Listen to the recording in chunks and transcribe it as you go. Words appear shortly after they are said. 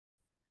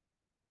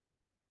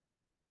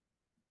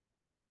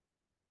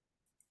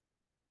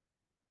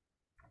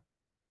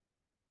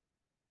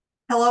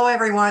Hello,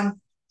 everyone.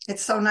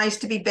 It's so nice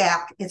to be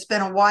back. It's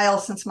been a while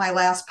since my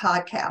last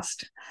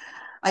podcast.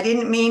 I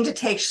didn't mean to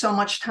take so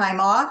much time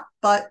off,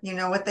 but you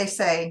know what they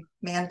say,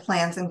 man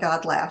plans and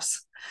God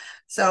laughs.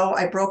 So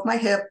I broke my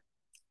hip.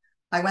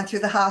 I went through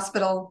the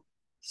hospital,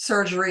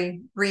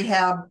 surgery,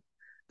 rehab.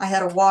 I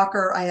had a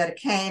walker, I had a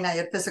cane, I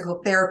had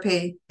physical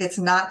therapy. It's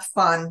not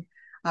fun.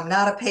 I'm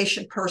not a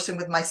patient person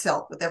with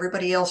myself. With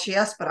everybody else,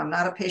 yes, but I'm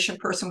not a patient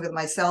person with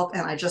myself,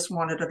 and I just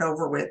wanted it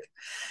over with.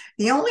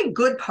 The only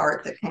good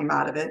part that came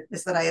out of it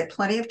is that I had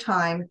plenty of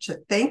time to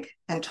think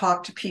and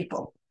talk to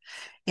people.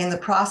 In the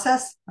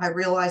process, I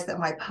realized that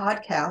my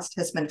podcast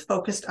has been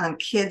focused on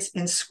kids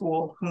in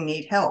school who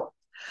need help,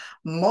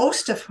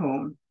 most of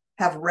whom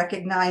have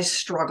recognized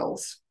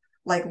struggles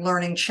like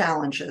learning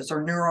challenges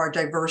or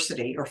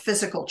neurodiversity or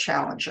physical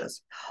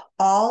challenges.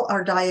 All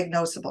are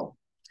diagnosable.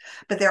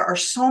 But there are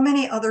so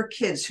many other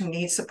kids who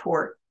need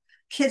support,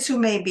 kids who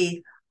may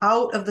be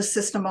out of the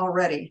system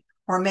already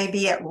or may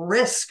be at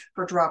risk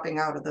for dropping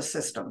out of the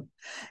system,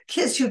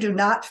 kids who do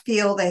not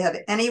feel they have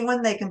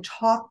anyone they can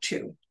talk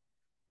to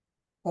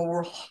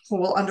or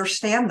who will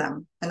understand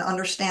them and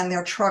understand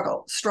their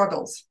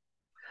struggles.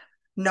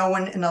 No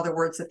one, in other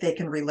words, that they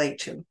can relate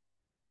to.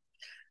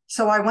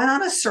 So I went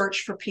on a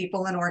search for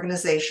people and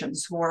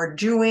organizations who are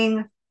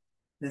doing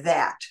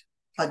that,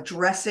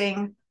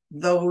 addressing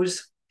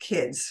those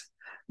kids,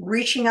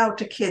 reaching out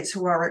to kids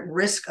who are at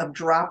risk of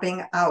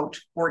dropping out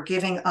or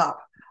giving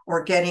up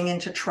or getting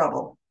into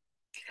trouble.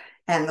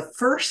 And the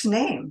first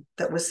name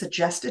that was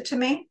suggested to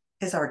me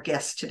is our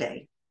guest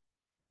today.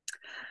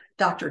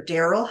 Dr.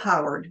 Daryl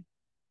Howard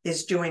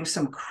is doing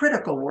some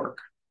critical work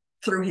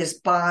through his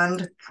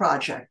BOND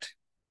project,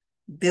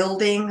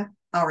 Building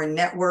Our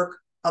Network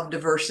of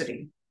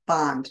Diversity,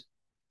 BOND.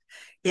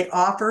 It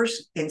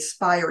offers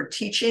inspired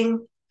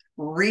teaching,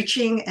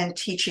 reaching and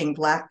teaching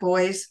Black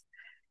boys,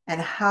 and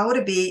how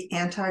to be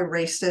an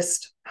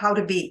anti-racist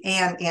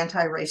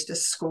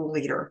school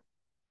leader.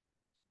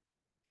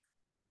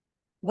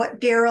 What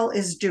Daryl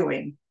is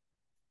doing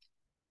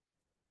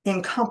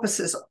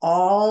encompasses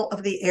all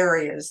of the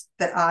areas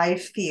that I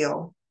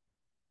feel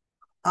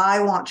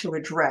I want to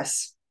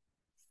address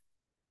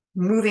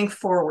moving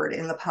forward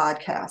in the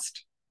podcast.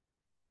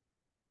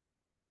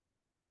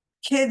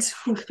 Kids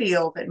who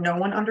feel that no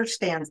one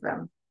understands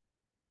them,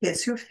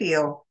 kids who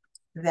feel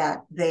that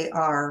they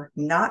are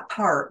not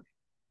part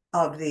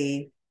of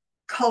the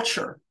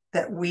culture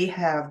that we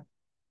have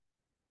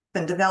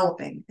been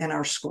developing in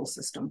our school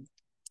system.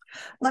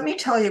 Let me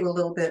tell you a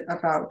little bit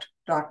about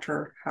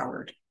Dr.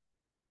 Howard.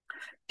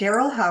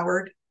 Daryl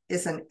Howard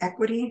is an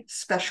equity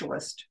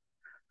specialist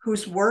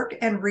whose work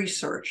and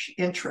research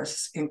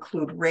interests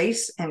include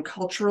race and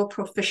cultural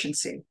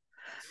proficiency,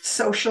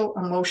 social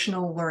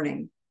emotional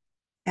learning,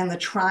 and the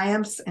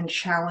triumphs and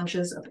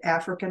challenges of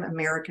African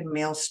American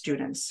male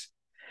students.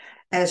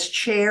 As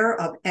chair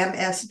of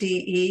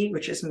MSDE,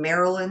 which is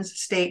Maryland's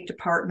State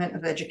Department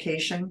of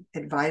Education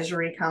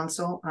Advisory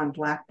Council on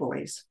Black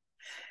Boys,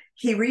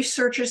 he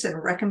researches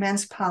and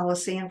recommends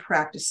policy and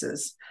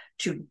practices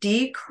to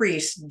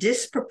decrease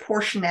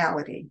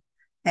disproportionality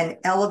and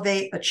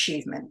elevate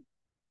achievement.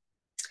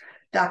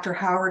 Dr.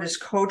 Howard is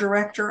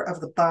co-director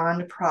of the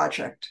BOND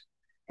Project,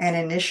 an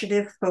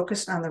initiative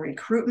focused on the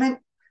recruitment,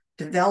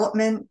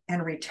 development,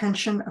 and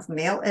retention of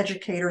male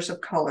educators of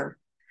color,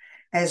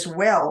 as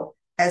well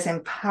as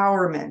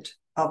empowerment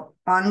of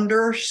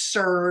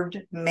underserved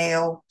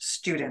male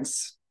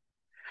students.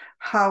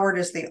 Howard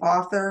is the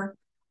author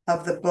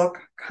of the book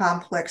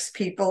Complex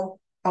People.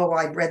 Oh,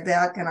 I read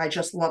that and I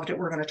just loved it.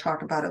 We're going to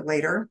talk about it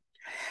later.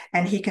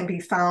 And he can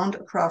be found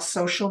across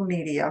social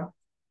media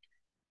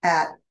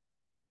at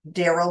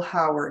Daryl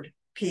Howard,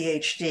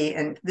 PhD,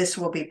 and this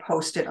will be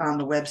posted on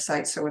the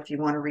website. So if you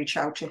want to reach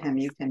out to him,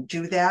 you can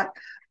do that.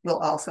 We'll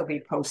also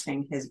be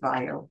posting his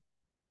bio.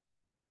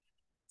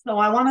 So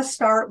I want to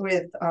start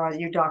with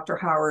you, Dr.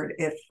 Howard,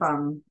 if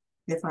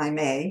I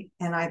may,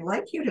 and I'd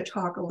like you to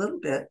talk a little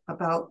bit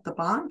about the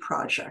BOND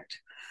project,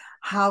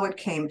 how it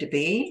came to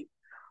be,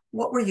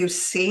 what were you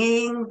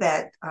seeing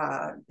that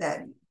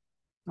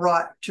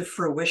brought to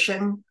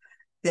fruition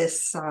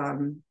this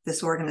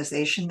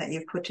organization that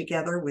you've put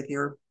together with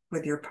your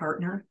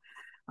partner.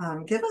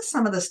 Give us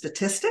some of the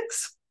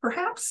statistics,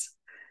 perhaps.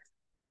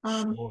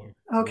 Sure, will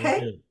Okay.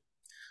 do.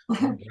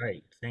 All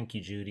right. Thank you,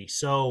 Judy.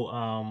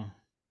 So,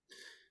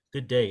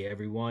 good day,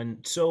 everyone.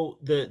 So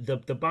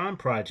the Bond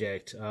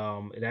Project,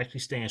 it actually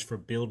stands for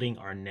Building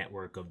Our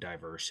Network of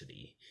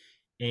Diversity.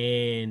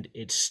 And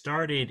it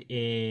started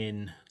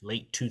in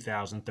late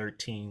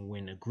 2013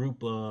 when a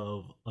group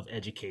of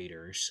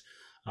educators,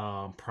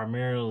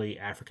 primarily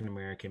African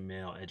American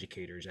male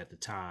educators at the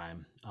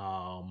time,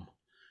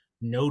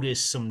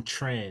 noticed some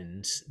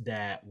trends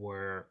that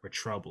were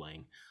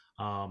troubling.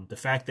 The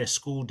fact that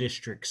school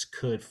districts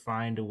could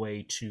find a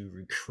way to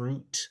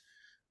recruit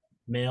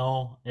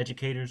male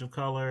educators of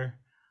color,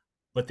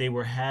 but they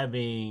were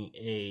having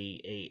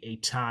a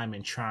time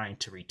in trying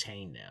to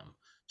retain them.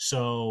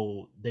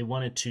 So they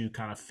wanted to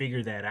kind of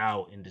figure that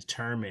out and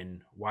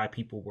determine why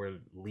people were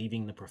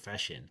leaving the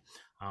profession,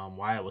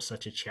 why it was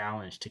such a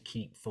challenge to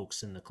keep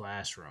folks in the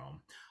classroom.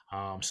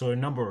 So a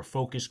number of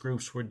focus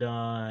groups were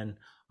done.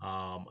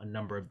 A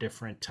number of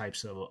different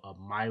types of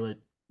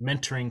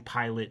mentoring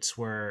pilots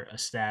were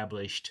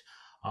established,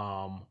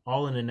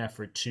 all in an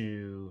effort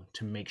to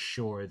make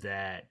sure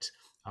that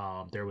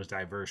there was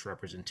diverse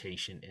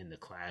representation in the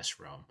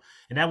classroom,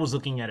 and that was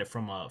looking at it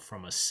from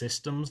a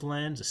systems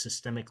lens, a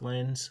systemic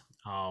lens,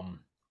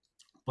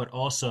 but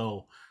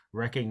also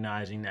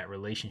recognizing that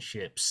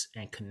relationships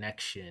and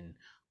connection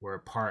were a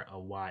part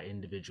of why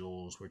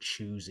individuals were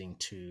choosing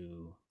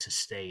to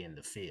stay in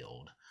the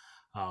field.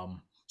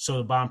 So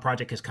the Bond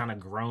Project has kind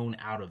of grown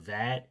out of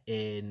that,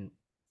 and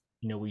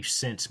we've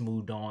since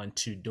moved on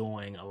to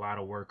doing a lot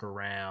of work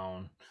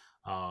around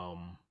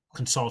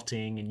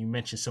consulting. And you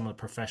mentioned some of the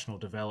professional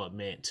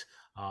development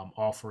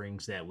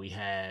offerings that we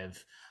have.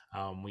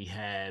 We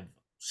have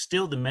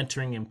still the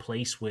mentoring in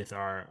place with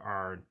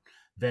our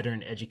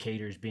veteran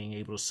educators being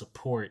able to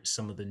support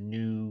some of the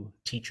new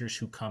teachers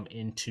who come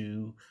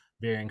into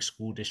varying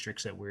school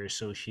districts that we're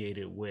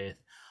associated with.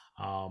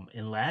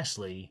 And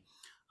lastly,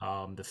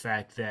 the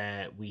fact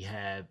that we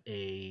have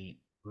a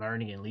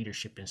Learning and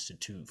Leadership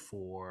Institute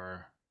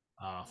for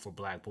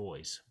Black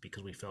boys,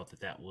 because we felt that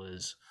that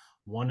was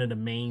one of the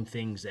main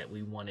things that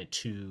we wanted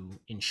to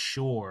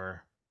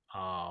ensure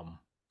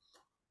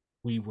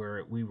we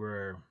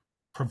were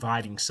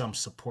providing some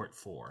support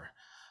for.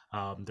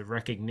 The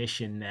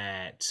recognition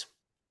that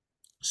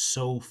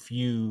so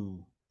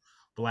few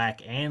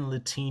Black and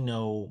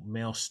Latino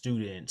male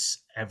students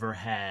ever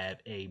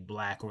had a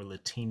Black or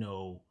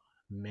Latino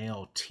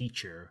male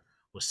teacher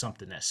was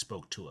something that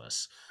spoke to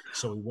us.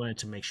 So we wanted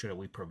to make sure that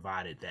we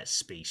provided that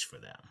space for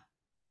them.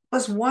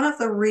 Was one of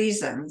the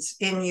reasons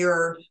in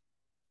your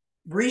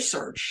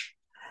research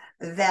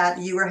that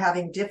you were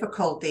having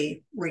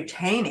difficulty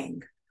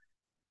retaining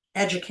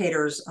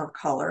educators of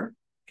color,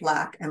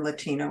 Black and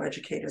Latino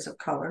educators of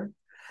color?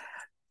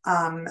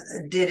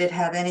 Did it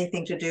have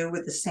anything to do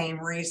with the same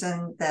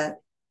reason that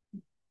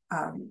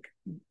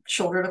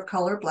children of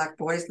color, Black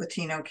boys,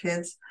 Latino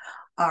kids,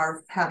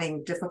 are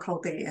having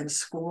difficulty in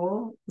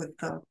school with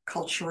the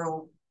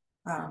cultural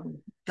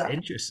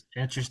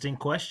Interesting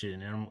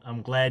question, and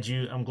I'm glad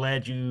you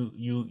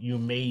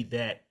made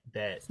that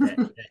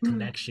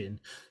connection.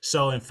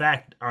 So, in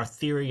fact, our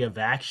theory of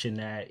action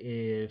that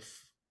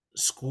if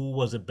school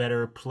was a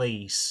better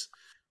place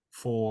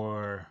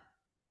for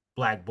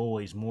Black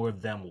boys, more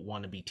of them would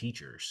want to be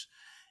teachers,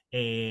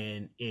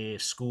 and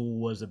if school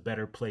was a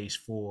better place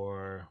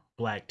for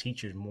Black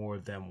teachers, more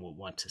of them would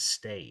want to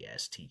stay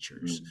as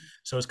teachers.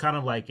 So it's kind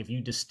of like if you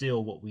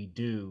distill what we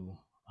do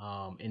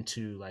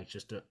into like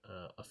just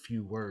a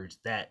few words,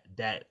 that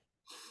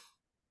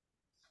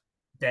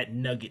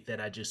nugget that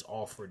I just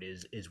offered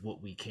is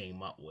what we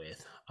came up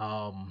with.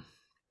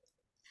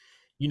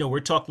 We're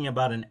talking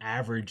about an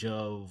average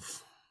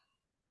of,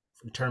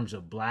 in terms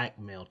of Black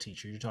male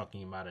teachers, you're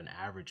talking about an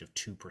average of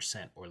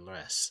 2% or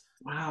less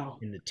Wow.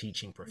 in the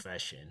teaching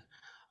profession.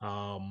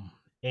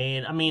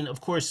 And I mean,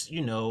 of course,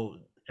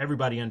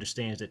 everybody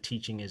understands that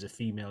teaching is a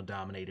female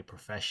dominated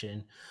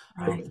profession.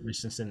 Right. For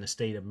instance, in the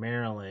state of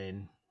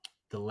Maryland,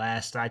 the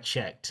last I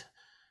checked,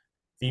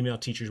 female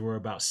teachers were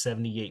about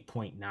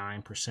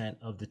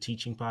 78.9% of the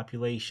teaching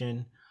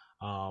population.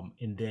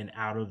 And then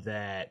out of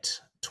that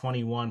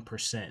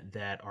 21%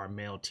 that are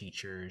male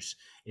teachers,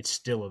 it's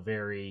still a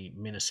very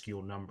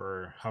minuscule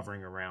number,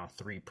 hovering around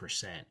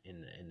 3%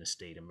 in the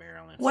state of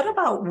Maryland. What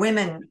about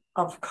women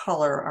of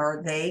color?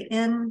 Are they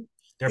in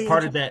They're the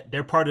part of that.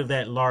 They're part of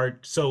that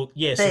large. So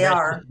yeah. So They that's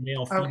just are.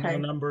 male female Okay.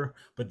 number.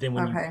 But then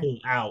when you Okay. pull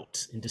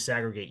out and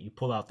disaggregate, you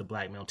pull out the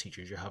Black male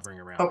teachers. You're hovering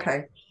around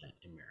Okay. 3%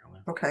 in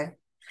Maryland. Okay.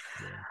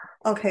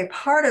 Yeah. Okay.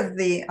 Part of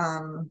the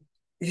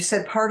you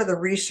said part of the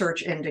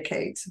research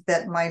indicates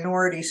that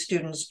minority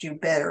students do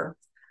better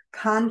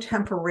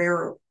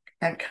contemporary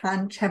and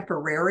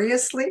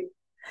contemporaneously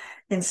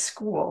in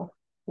school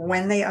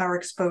when Mhm. they are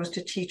exposed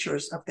to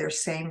teachers of their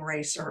same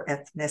race or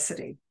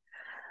ethnicity.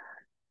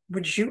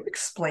 Would you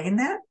explain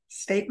that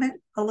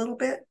statement a little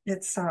bit?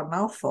 It's a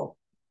mouthful.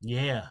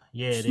 Yeah.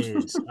 Yeah. It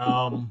is.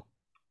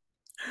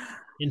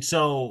 And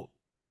so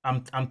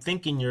I'm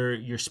thinking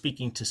you're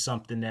speaking to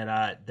something that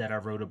I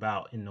wrote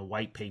about in the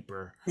white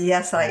paper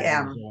Yes, I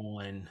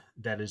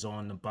that is am.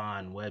 on the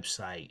Bond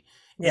website.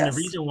 And the Yes.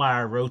 reason why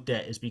I wrote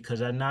that is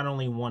because I not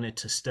only wanted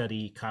to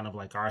study kind of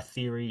like our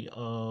theory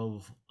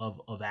of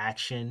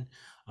action,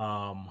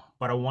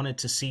 but I wanted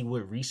to see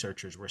what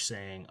researchers were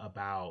saying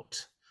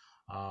about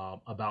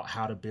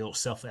how to build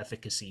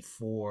self-efficacy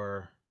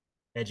for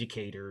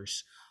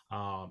educators,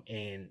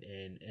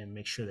 and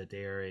make sure that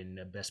they're in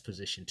the best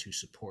position to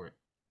support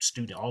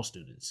all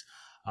students.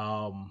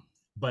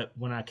 But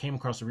when I came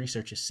across the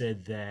research, it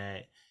said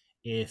that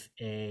if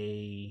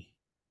a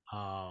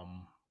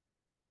um,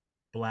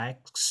 Black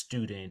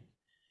student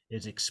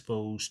is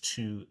exposed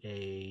to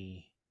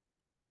a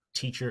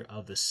teacher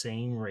of the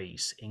same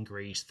race in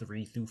grades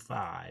 3 through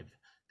 5,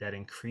 that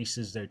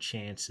increases their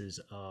chances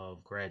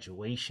of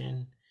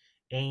graduation,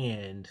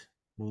 and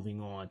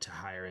moving on to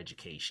higher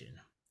education.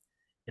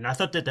 And I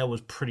thought that that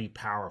was pretty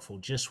powerful.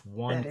 Just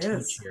one That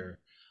is. teacher,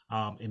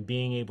 and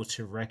being able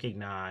to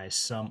recognize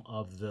some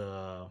of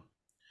the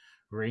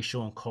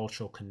racial and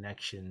cultural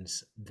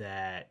connections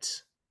that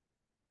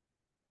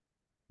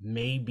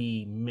may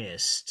be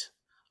missed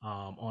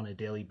on a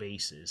daily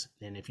basis.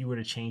 And if you were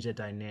to change that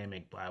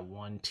dynamic by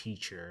one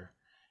teacher,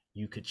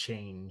 you could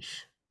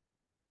change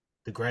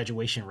the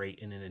graduation rate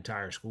in an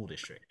entire school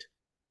district.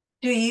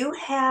 Do you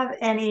have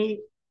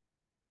any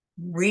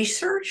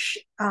research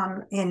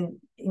in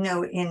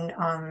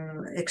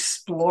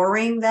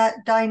exploring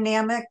that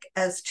dynamic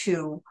as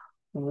to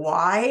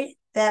why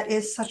that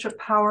is such a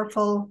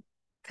powerful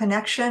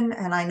connection?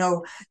 And I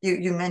know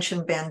you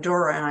mentioned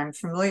Bandura, and I'm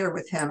familiar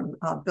with him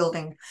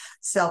building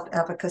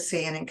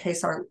self-efficacy. And in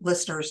case our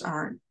listeners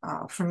aren't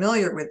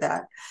familiar with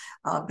that,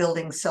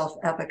 building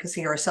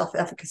self-efficacy or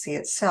self-efficacy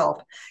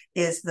itself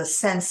is the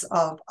sense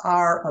of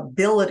our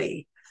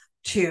ability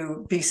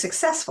to be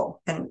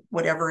successful in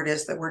whatever it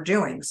is that we're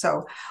doing.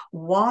 So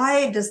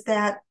why does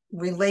that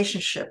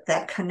relationship,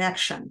 that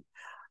connection,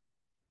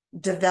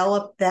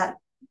 develop that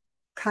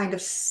kind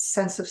of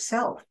sense of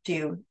self? Do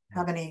you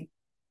have any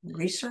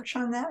research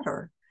on that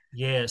or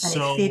Yeah, any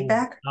so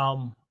feedback?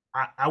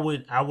 I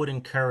would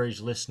encourage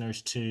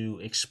listeners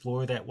to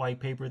explore that white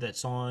paper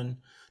that's on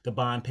the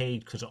bond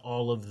page, because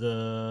all of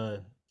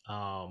the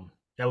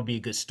that would be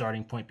a good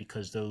starting point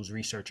because those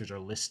researchers are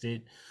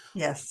listed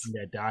Yes. in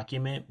that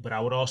document. But I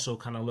would also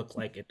kind of look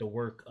like at the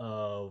work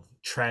of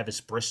Travis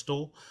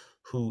Bristol,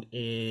 who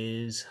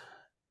is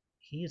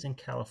he is in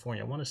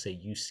California. I want to say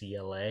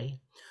UCLA,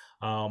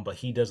 but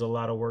he does a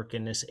lot of work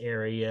in this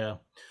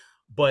area.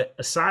 But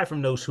aside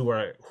from those who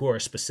are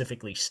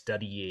specifically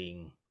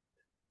studying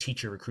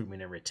teacher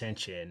recruitment and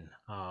retention,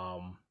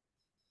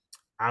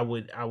 I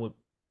would I would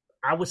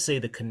I would say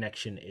the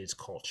connection is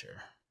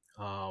culture.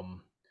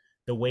 Um,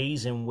 the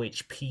ways in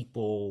which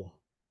people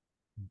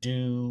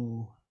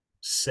do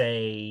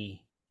say,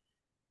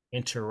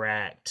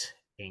 interact,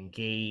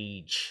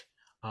 engage.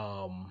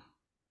 Um,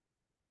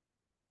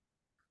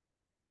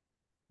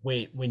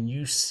 when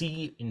you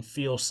see and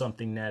feel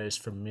something that is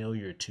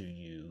familiar to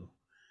you,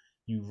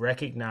 you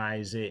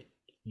recognize it,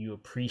 you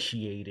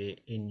appreciate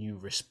it, and you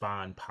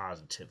respond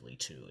positively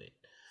to it.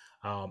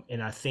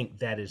 And I think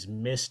that is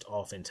missed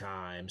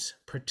oftentimes,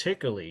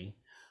 particularly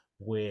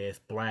with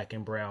black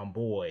and brown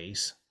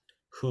boys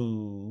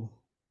who,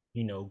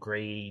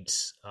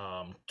 grades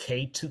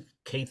K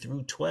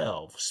through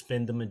 12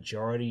 spend the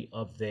majority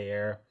of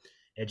their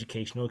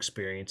educational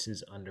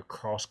experiences under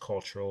cross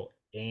cultural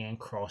and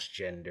cross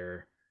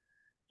gender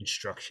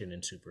instruction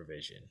and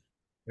supervision.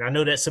 And I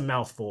know that's a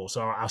mouthful,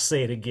 so I'll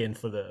say it again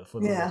for the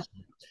Yeah.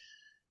 listener.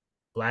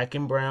 Black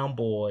and brown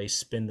boys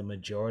spend the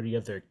majority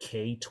of their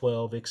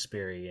K-12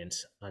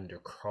 experience under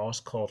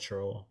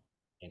cross-cultural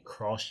and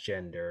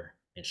cross-gender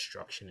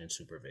instruction and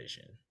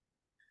supervision.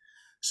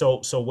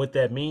 So what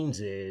that means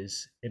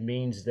is it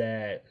means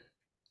that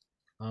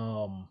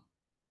um,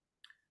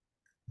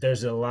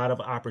 there's a lot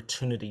of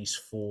opportunities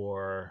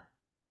for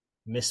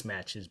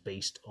mismatches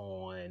based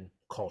on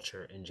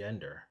culture and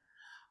gender.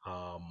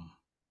 Um,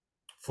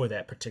 for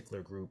that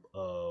particular group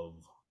of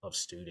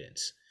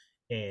students,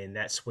 and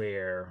that's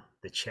where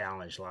the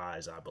challenge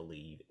lies, I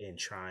believe, in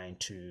trying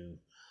to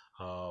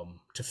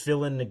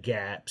fill in the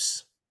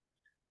gaps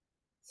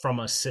from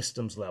a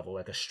systems level,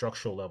 like a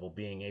structural level,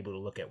 being able to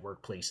look at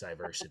workplace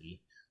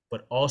diversity,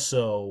 but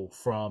also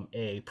from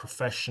a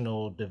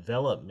professional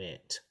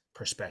development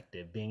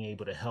perspective, being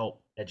able to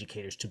help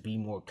educators to be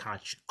more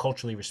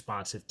culturally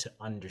responsive, to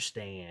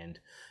understand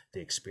the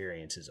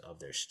experiences of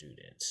their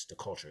students, the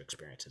cultural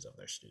experiences of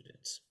their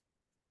students.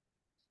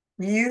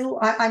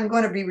 I'm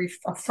going to be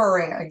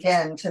referring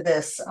again to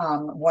this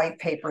white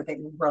paper that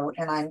you wrote,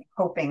 and I'm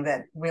hoping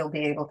that we'll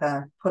be able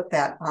to put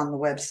that on the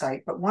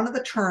website. But one of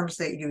the terms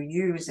that you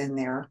use in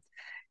there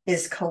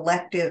is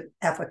collective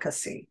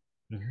efficacy.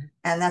 Mm-hmm.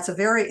 And that's a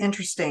very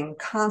interesting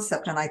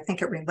concept. And I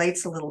think it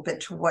relates a little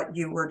bit to what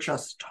you were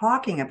just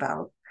talking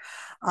about.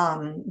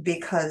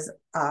 Because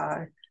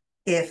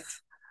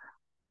if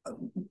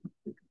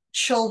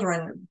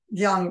children,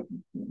 young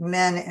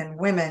men and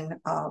women,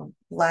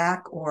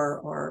 black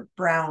or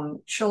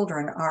brown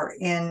children, are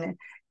in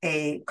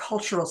a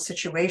cultural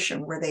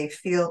situation where they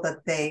feel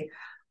that they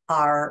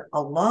are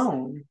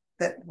alone,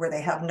 that where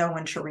they have no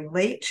one to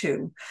relate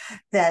to,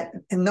 that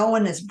no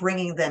one is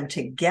bringing them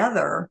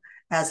together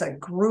as a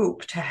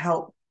group to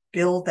help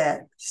build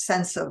that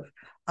sense of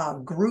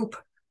group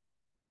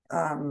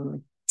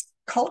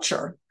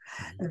culture,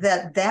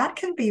 Mm-hmm. that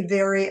can be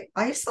very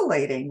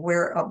isolating,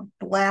 where a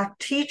black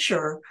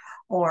teacher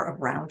or a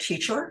brown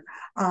teacher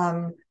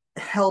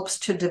helps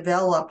to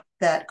develop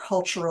that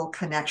cultural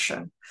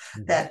connection,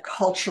 Mm-hmm. that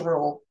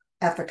cultural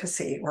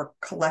efficacy or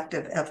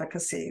collective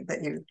efficacy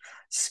that you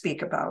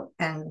speak about.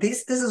 And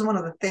this is one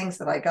of the things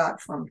that I got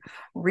from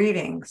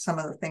reading some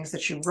of the things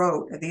that you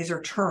wrote. These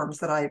are terms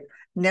that I've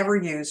never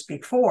used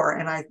before,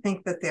 and I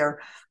think that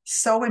they're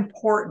so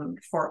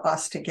important for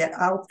us to get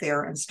out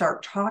there and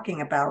start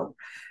talking about,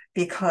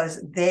 because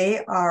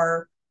they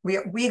are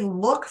We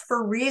look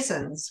for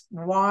reasons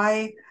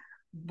why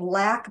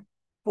Black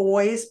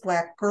boys,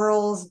 Black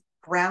girls,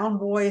 brown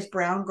boys,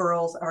 brown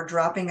girls are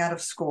dropping out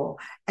of school.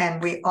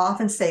 And we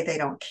often say they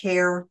don't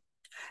care.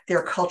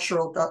 Their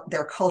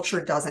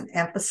culture doesn't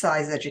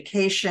emphasize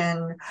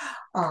education.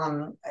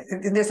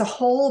 There's a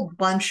whole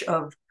bunch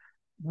of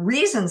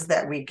reasons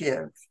that we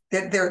give.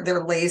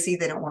 They're lazy.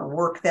 They don't want to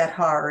work that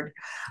hard.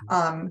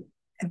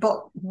 But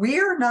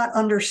we're not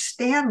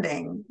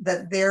understanding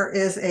that there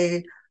is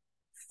a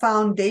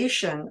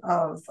foundation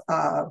of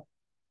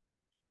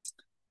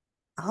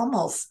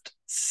almost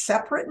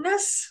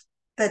separateness,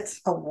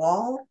 that's a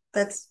wall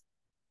that's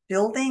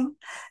building,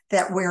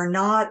 that we're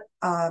not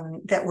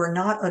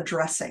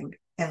addressing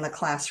in the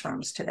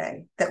classrooms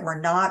today, that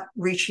we're not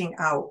reaching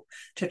out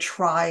to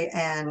try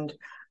and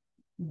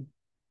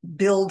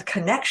build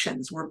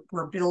connections.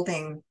 We're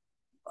building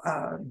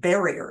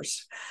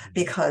barriers,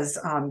 because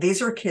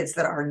these are kids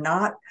that are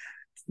not,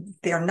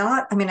 they're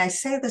not, I mean, I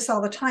say this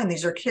all the time,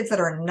 these are kids that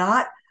are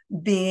not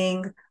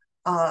being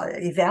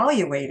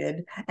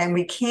evaluated, and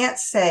we can't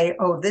say,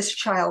 oh, this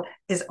child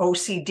is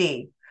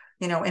OCD,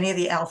 any of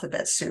the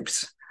alphabet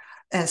soups.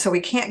 And so we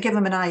can't give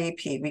them an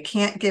IEP. We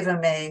can't give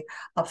them a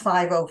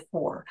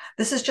 504.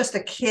 This is just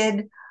a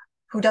kid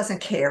who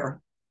doesn't care,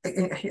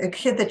 a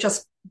kid that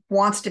just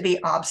wants to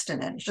be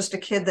obstinate. It's just a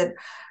kid that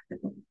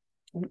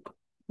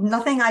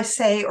nothing I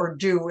say or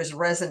do is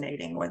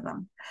resonating with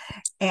them.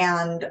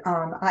 And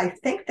I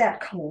think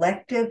that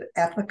collective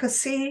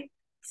efficacy,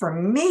 for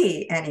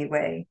me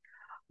anyway,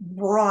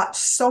 brought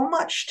so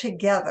much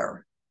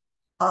together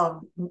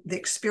of the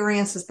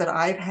experiences that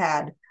I've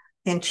had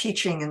in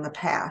teaching in the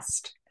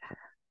past.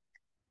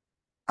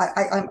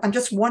 I'm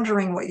just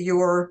wondering what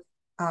your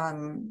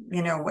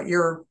what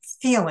your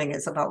feeling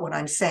is about what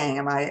I'm saying.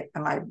 Am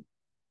I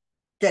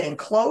getting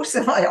close?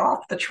 Am I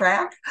off the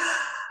track?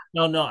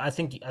 No, I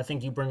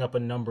think you bring up a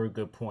number of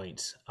good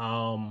points.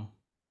 Because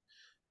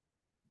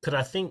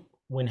I think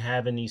when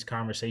having these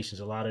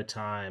conversations, a lot of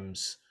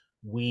times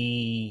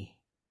we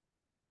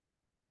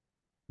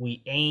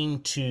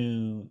aim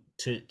to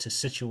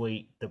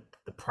situate the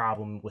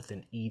problem with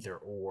an either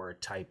or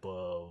type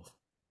of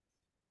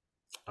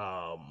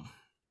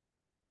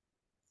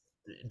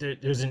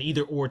there's an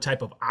either or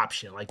type of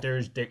option. Like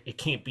it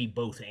can't be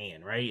both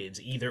and, right? It's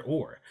either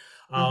or.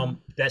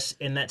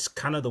 That's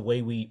kind of the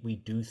way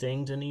we do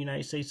things in the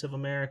United States of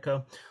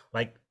America.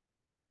 Like,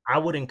 I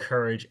would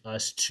encourage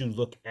us to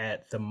look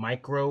at the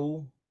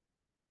micro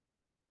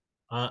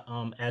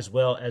as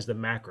well as the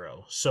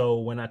macro. So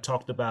when I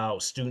talked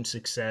about student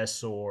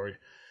success, or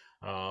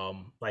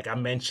like I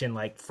mentioned,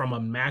 like from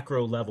a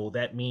macro level,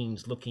 that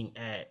means looking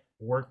at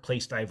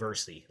workplace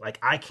diversity. Like,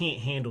 I can't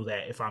handle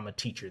that if I'm a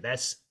teacher.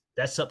 That's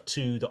up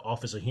to the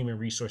Office of Human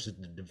Resources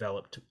to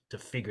develop to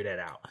figure that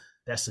out.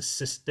 That's a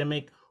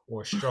systemic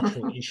or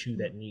structural issue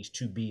that needs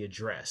to be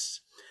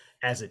addressed.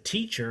 As a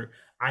teacher,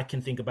 I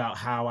can think about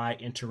how I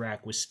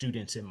interact with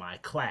students in my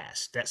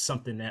class. That's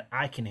something that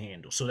I can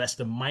handle. So that's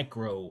the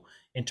micro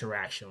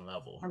interaction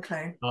level.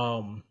 Okay.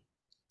 And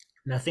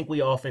I think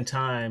we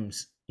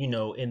oftentimes,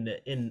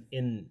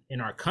 in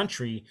our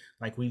country,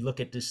 like, we look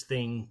at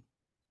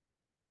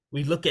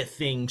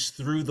things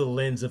through the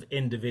lens of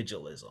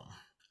individualism.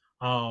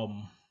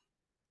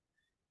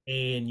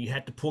 And you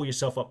have to pull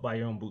yourself up by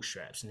your own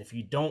bootstraps. And if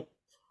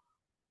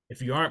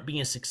you aren't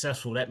being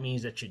successful, that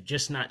means that you're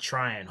just not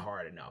trying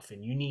hard enough,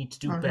 and you need to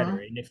do better.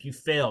 And if you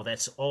fail,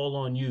 that's all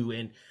on you.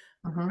 And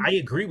I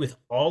agree with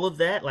all of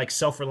that. Like,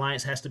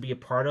 self-reliance has to be a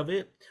part of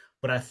it.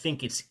 But I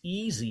think it's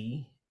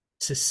easy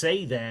to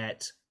say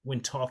that when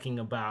talking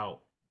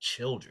about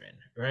children,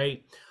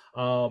 right?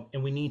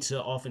 And we need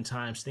to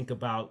oftentimes think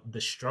about the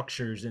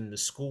structures in the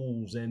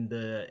schools and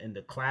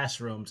the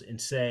classrooms,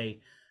 and say,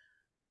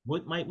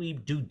 what might we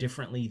do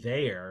differently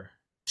there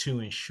to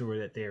ensure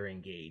that they're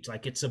engaged?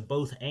 Like, it's a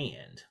both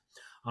and.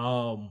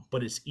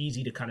 But it's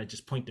easy to kind of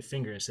just point the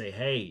finger and say,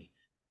 hey,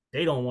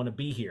 they don't want to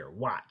be here.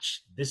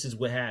 Watch, this is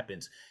what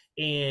happens.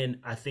 And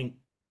I think,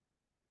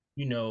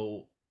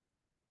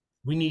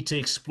 we need to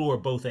explore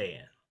both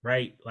and,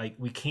 right? Like,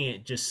 we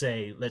can't just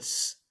say,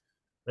 let's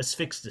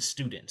fix the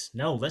students.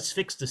 No, let's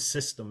fix the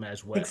system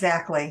as well.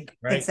 Exactly.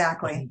 Right?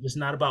 Exactly. It's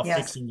not about Yes.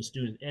 fixing the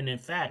student. And in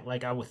fact,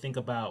 like, I would think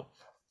about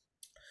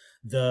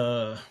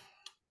I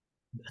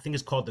think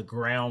it's called the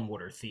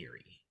groundwater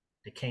theory,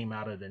 that came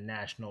out of the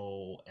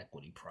National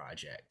Equity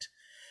Project.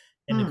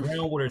 And the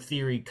groundwater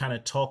theory kind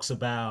of talks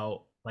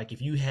about, like,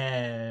 if you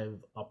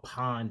have a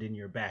pond in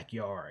your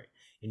backyard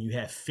and you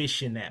have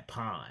fish in that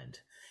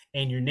pond,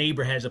 and your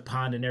neighbor has a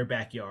pond in their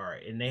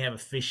backyard and they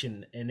have fish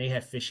in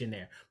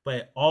there,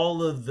 but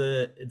all of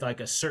the, like,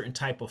 a certain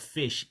type of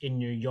fish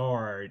in your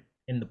yard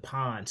in the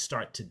pond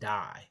start to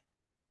die.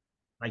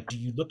 Like, do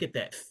you look at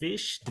that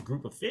fish, the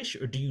group of fish,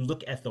 or do you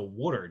look at the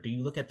water? Do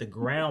you look at the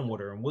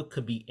groundwater and what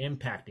could be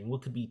impacting,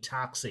 what could be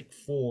toxic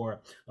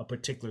for a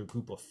particular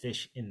group of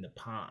fish in the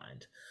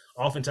pond?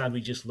 Oftentimes we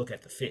just look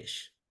at the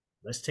fish.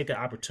 Let's take an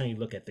opportunity to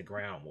look at the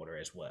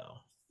groundwater as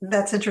well.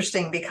 That's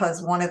interesting,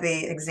 because one of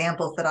the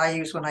examples that I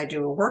use when I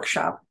do a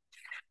workshop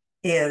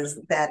is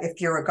that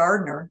if you're a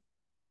gardener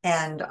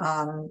and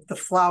the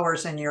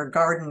flowers in your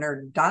garden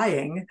are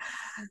dying,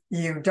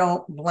 you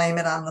don't blame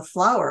it on the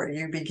flower.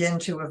 You begin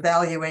to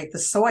evaluate the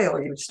soil.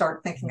 You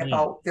start thinking Mm,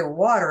 about the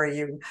water.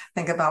 You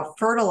think about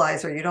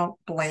fertilizer. You don't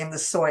blame the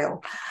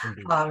soil.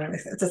 indeed.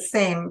 It's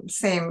the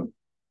same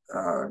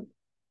uh,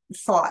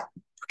 thought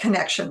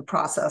connection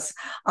process.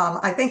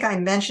 I think I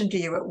mentioned to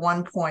you at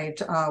one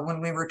point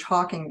when we were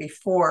talking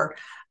before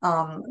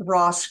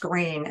Ross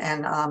Green,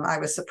 and I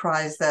was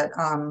surprised that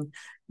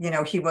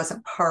he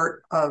wasn't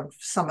part of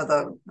some of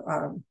the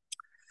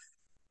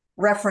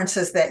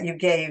references that you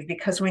gave,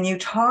 because when you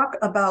talk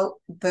about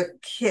the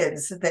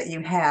kids that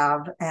you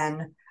have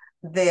and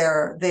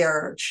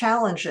their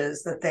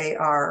challenges that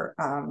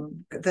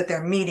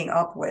they're meeting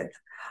up with,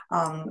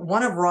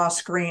 one of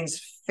Ross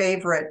Green's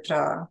favorite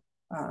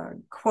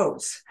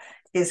quotes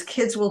is,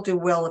 kids will do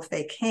well if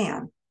they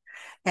can,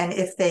 and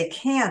if they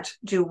can't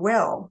do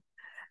well,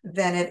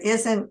 then it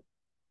isn't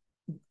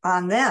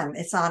on them,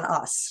 it's on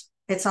us.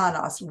 It's on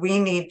us. We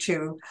need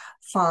to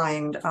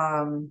find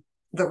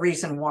the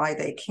reason why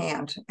they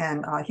can't.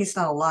 And he's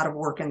done a lot of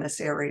work in this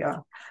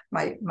area.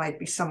 Might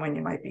be someone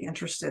you might be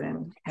interested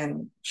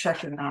in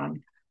checking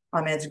on.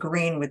 It's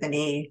Green with an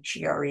E,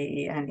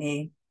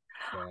 Greene.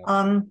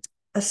 Wow.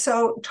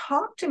 So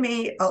talk to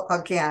me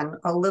again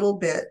a little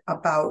bit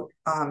about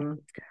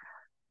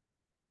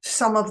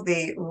some of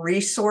the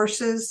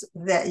resources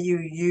that you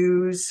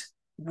use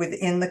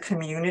within the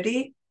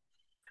community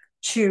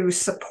to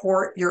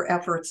support your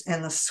efforts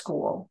in the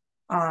school.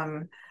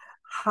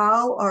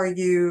 How are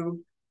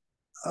you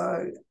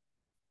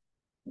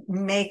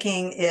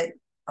making it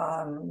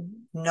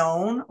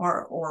known,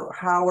 or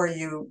how are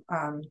you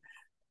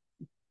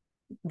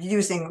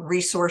using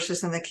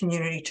resources in the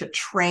community to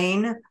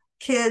train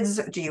kids?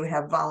 Do you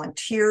have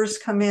volunteers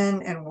come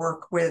in and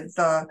work with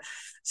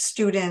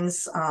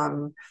students?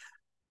 Are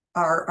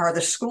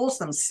the schools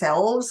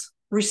themselves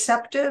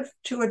receptive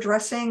to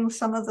addressing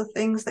some of the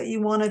things that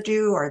you want to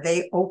do? Are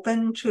they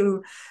open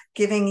to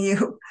giving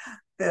you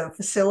the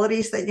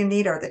facilities that you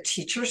need? Are the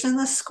teachers in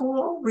the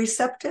school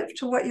receptive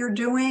to what you're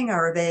doing?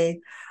 Are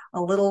they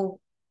a little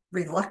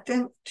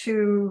reluctant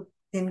to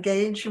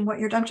engage in what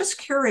you're doing? I'm just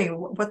curious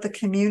what the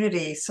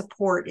community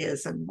support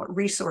is and what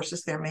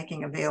resources they're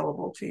making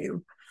available to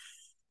you.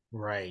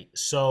 Right.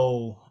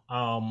 So,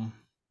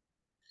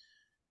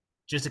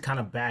 just to kind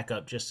of back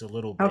up just a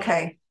little bit.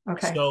 Okay.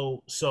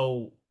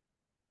 So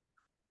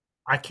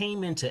I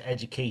came into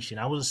education.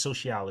 I was a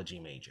sociology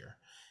major.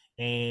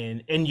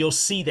 And you'll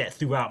see that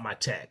throughout my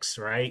text,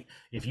 right?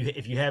 If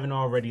you haven't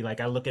already, like,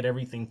 I look at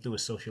everything through a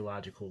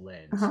sociological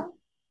lens. Uh-huh.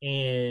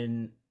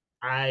 And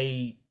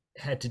I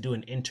had to do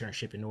an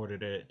internship in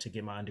order to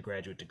get my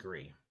undergraduate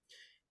degree.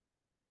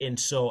 And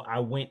so I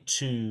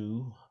worked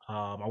in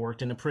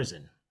a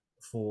prison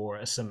for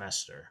a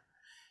semester.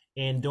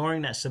 And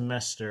during that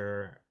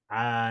semester,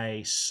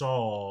 I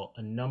saw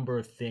a number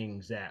of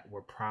things that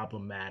were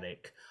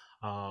problematic.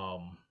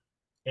 Um,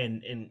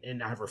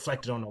 and I've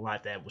reflected on a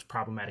lot that was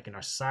problematic in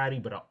our society,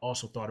 but I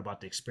also thought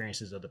about the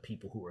experiences of the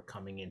people who were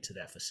coming into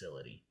that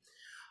facility.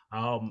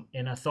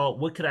 And I thought,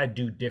 what could I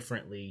do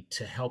differently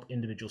to help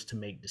individuals to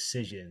make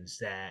decisions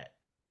that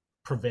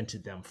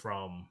prevented them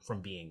from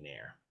being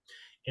there?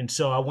 And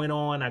so I went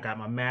on, I got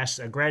my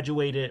master, I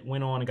graduated,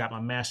 went on and got my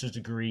master's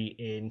degree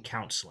in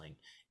counseling.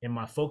 And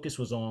my focus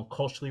was on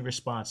culturally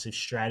responsive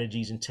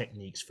strategies and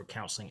techniques for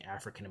counseling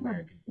African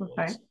American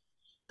Okay. boys.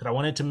 Because I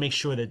wanted to make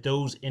sure that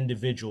those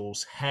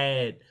individuals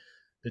had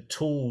the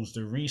tools,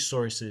 the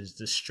resources,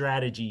 the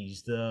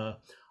strategies, the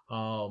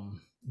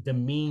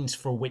means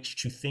for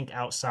which to think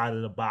outside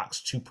of the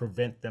box to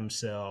prevent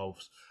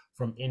themselves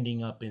from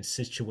ending up in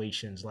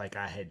situations like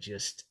I had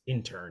just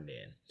interned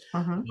in.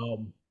 Uh-huh.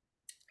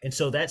 And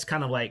so that's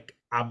kind of like,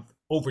 I've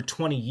over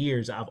 20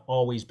 years I've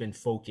always been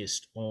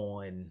focused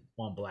on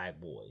black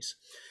boys.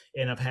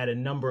 And I've had a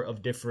number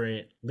of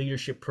different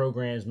leadership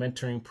programs,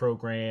 mentoring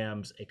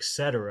programs,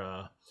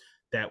 etc.,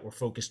 that were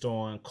focused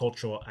on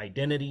cultural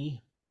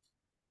identity,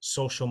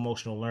 social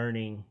emotional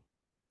learning,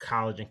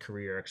 college and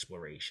career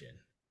exploration.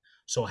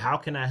 So how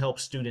can I help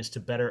students to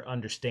better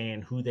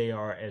understand who they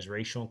are as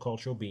racial and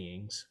cultural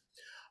beings?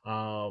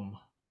 Um,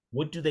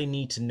 what do they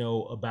need to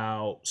know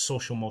about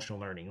social emotional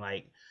learning,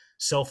 like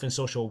self and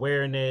social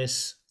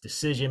awareness,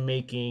 decision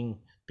making,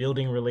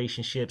 building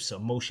relationships,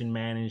 emotion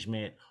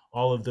management?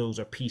 All of those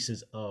are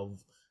pieces of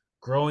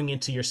growing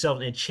into yourself.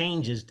 It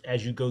changes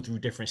as you go through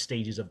different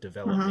stages of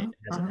development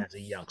Uh-huh. Uh-huh. as a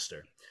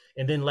youngster.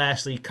 And then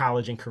lastly,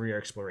 college and career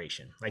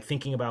exploration, like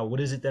thinking about what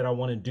is it that I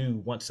want to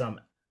do once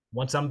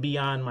I'm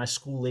beyond my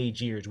school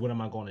age years. What am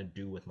I going to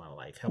do with my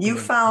life? Helping You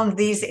them. found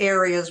these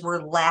areas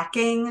were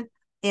lacking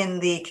in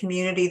the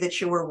community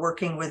that you were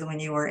working with when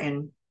you were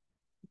in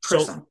So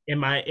prison. in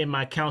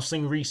my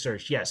counseling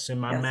research, yes,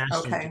 Yes.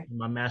 Okay. in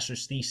my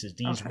master's thesis,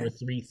 these were Okay.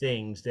 three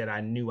things that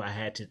I knew I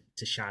had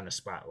to shine a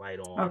spotlight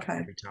on Okay.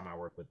 every time I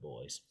work with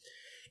boys.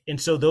 And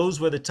so those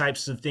were the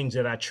types of things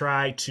that I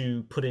tried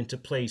to put into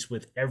place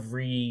with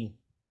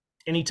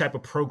any type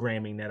of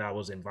programming that I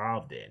was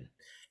involved in.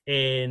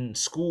 And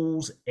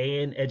schools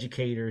and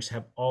educators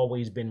have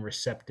always been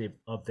receptive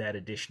of that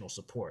additional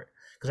support.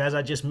 Because as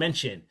I just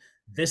mentioned,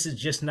 this is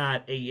just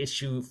not a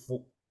issue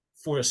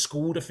for a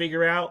school to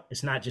figure out.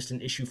 It's not just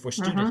an issue for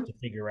students Mm-hmm. to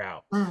figure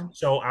out. Mm.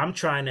 So I'm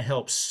trying to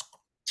help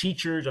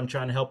teachers, I'm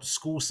trying to help the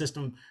school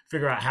system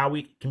figure out how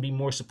we can be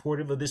more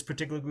supportive of this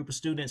particular group of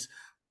students.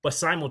 But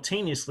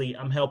simultaneously,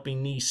 I'm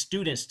helping these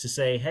students to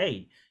say,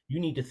 hey, you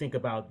need to think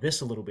about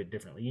this a little bit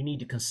differently. You need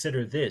to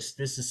consider this.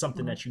 This is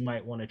something Mm. that you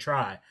might want to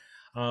try.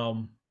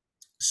 Um,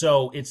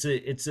 so it's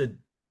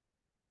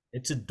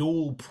a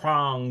dual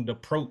pronged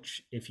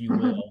approach, if you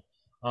will,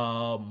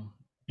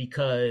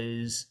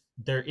 because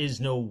there is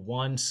no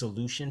one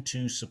solution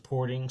to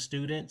supporting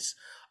students.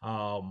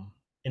 Um,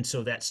 and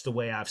so that's the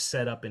way I've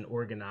set up and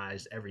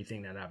organized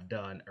everything that I've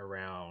done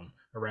around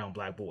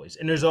Black boys.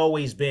 And there's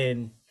always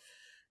been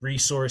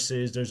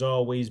resources. There's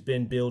always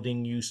been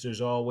building use. There's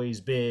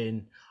always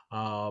been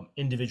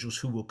individuals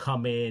who will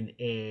come in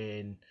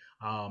and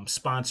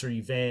sponsor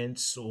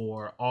events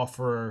or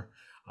offer,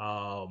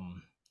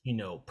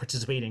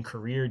 participate in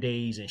career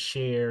days and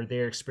share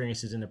their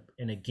experiences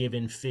in a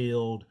given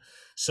field.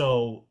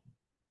 So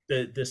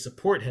the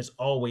support has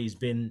always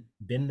been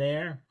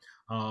there,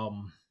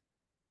 um,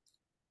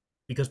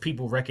 because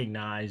people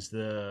recognize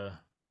the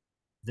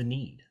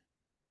need.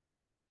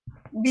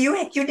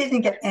 You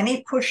didn't get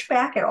any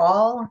pushback at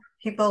all?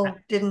 People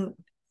didn't,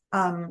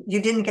 you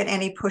didn't get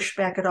any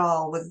pushback at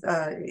all with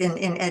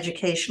in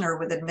education or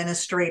with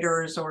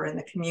administrators or in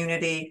the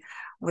community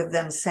with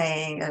them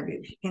saying,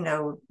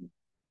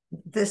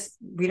 this,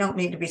 we don't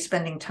need to be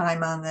spending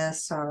time on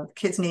this.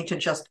 Kids need to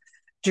just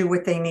do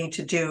what they need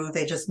to do.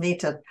 They just need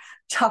to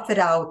tough it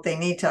out. They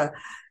need to,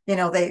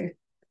 they,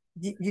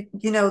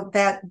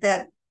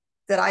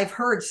 that I've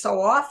heard so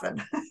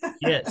often.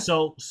 Yeah,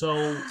 so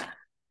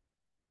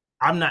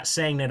I'm not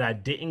saying that I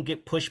didn't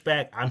get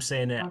pushback. I'm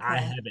saying that I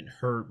Okay. haven't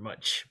heard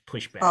much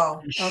pushback.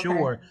 Oh,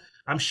 okay.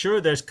 I'm sure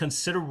there's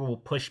considerable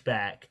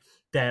pushback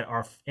that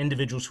are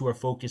individuals who are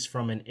focused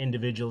from an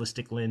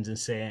individualistic lens and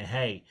saying,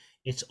 "Hey,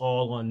 it's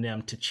all on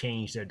them to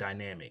change their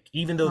dynamic,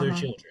 even though they're Hmm.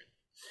 children.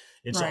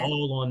 It's Right.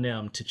 all on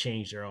them to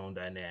change their own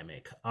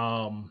dynamic."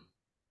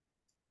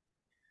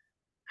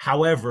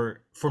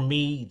 However, for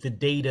me, the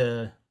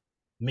data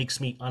makes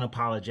me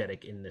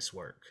unapologetic in this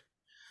work,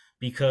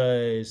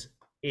 because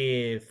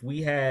if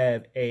we,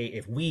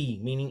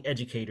 meaning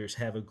educators,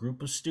 have a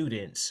group of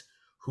students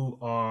who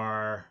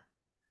are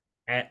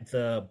at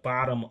the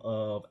bottom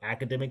of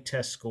academic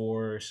test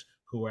scores,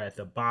 who are at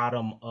the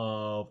bottom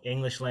of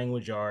English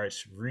language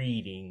arts,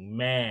 reading,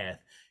 math,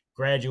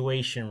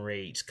 graduation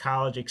rates,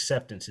 college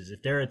acceptances,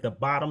 if they're at the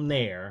bottom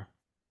there,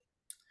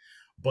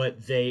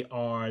 but they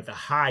are the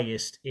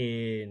highest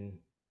in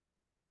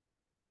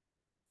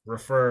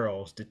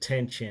referrals,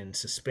 detention,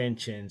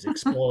 suspensions,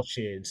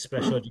 expulsions,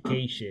 special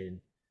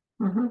education,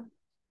 Hmm.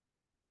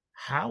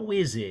 how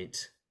is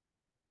it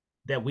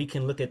that we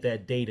can look at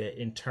that data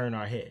and turn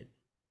our head?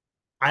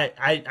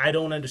 I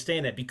don't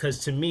understand that, because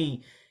to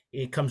me,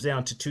 it comes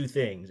down to two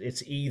things.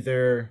 It's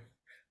either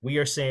we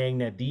are saying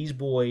that these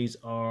boys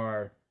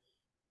are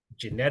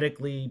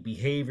genetically,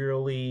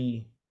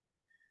 behaviorally,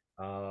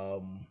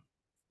 um,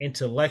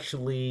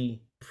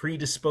 intellectually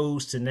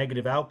predisposed to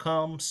negative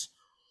outcomes,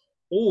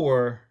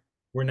 or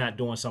we're not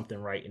doing something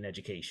right in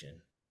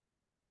education.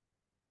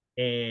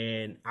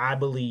 And I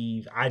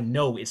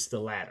know it's the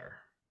latter,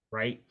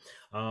 right?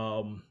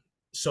 um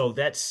so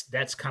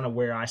that's kind of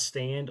where I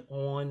stand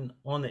on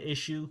the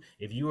issue.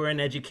 If you are an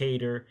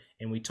educator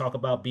and we talk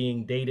about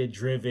being data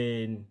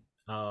driven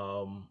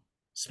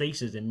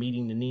spaces and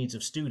meeting the needs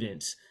of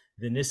students,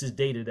 then this is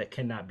data that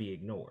cannot be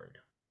ignored.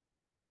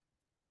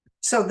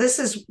 So this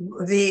is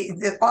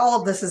all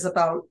of this is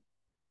about,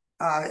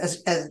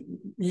 as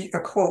a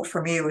quote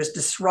from you, is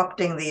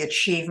disrupting the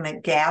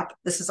achievement gap.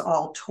 This is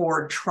all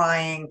toward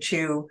trying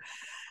to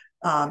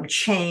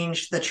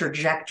change the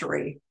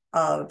trajectory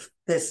of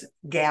this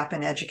gap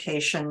in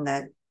education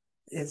that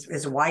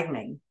is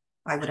widening,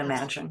 I would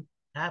imagine.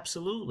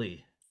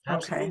 Absolutely, Okay.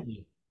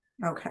 absolutely.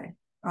 Okay.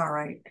 All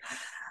right.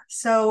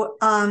 So,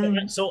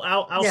 So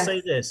I'll yeah.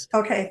 say this.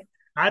 Okay.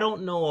 I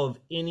don't know of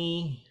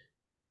any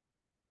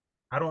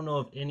I don't know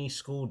of any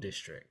school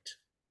district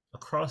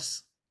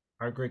across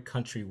our great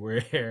country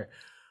where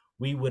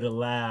we would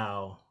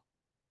allow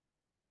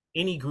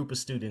any group of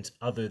students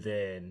other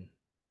than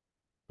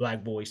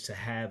Black boys to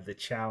have the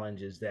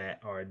challenges that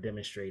are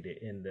demonstrated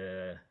in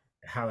the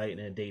highlighted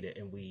in the data,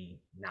 and we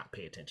not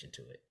pay attention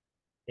to it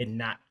and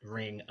not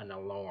ring an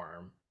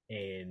alarm,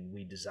 and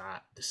we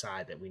decide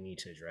that we need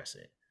to address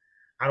it.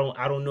 I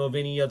don't know of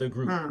any other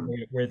group Hmm.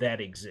 where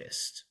that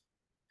exists.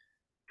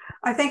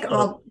 I think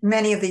So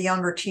many of the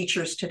younger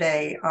teachers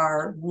today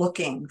are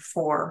looking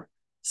for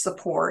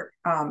support,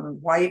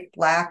 white,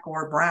 black,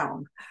 or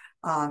brown,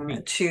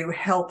 right. to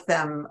help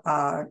them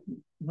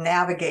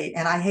navigate.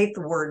 And I hate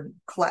the word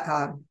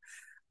classroom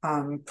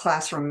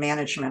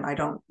management. I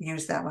don't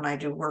use that when I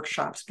do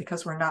workshops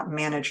because we're not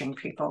managing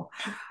people,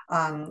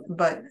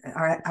 but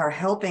are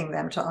helping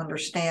them to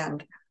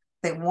understand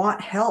they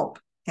want help.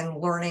 in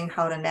learning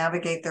how to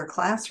navigate their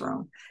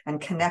classroom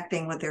and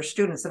connecting with their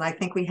students. And I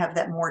think we have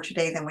that more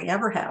today than we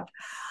ever have.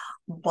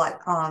 But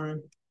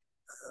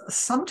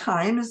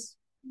sometimes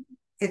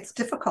it's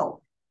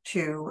difficult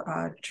to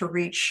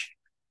reach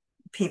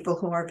people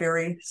who are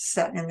very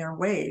set in their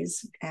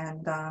ways.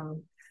 And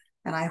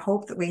I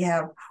hope that we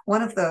have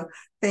one of the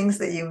things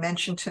that you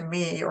mentioned to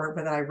me, or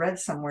that I read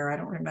somewhere, I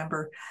don't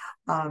remember.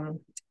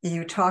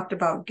 You talked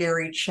about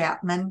Gary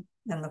Chapman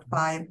and the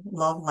 5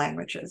 love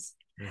languages.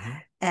 Mm-hmm.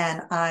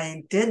 And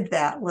I did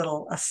that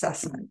little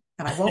assessment.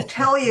 And I won't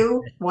tell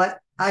you what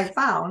I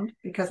found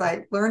because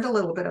I learned a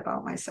little bit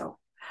about myself.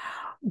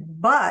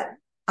 But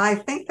I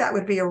think that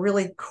would be a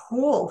really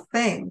cool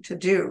thing to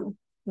do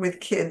with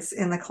kids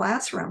in the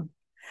classroom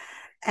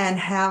and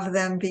have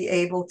them be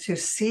able to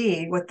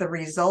see what the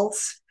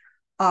results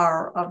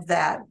are of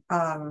that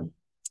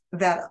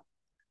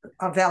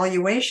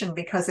evaluation,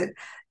 because it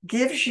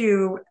gives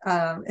you,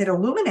 it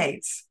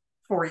illuminates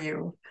for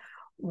you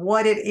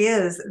what it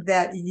is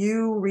that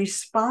you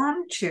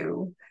respond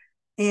to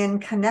in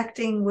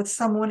connecting with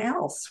someone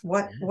else.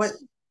 What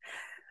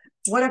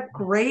a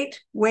great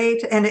way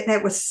to, and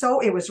it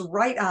was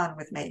right on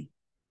with me.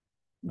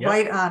 Yep.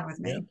 Right on with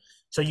me. Yep.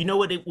 So you know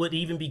what, it would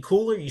even be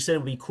cooler? You said it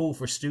would be cool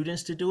for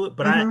students to do it,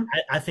 but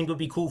I think it would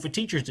be cool for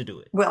teachers to do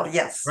it. Well,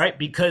 yes. Right?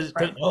 Because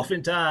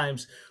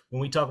oftentimes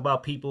when we talk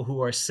about people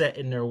who are set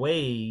in their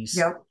ways,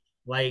 yep.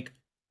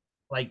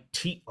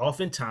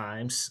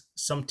 Oftentimes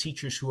some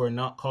teachers who are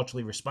not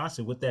culturally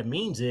responsive, what that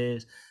means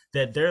is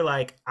that they're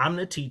like, I'm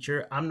the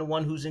teacher, I'm the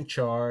one who's in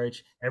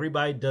charge,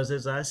 everybody does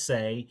as I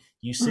say,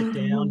 you sit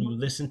down, you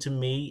listen to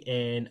me,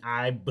 and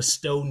I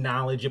bestow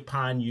knowledge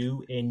upon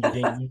you, and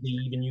then you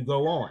leave and you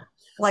go on.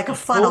 Like a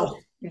funnel.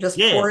 You just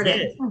pour it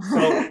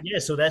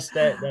in. So that's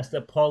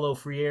the Paulo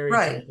Freire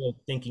type of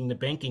thinking, the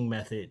banking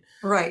method.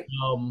 Right.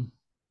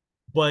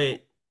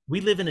 But we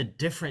live in a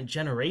different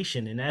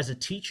generation, and as a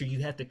teacher, you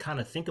have to kind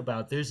of think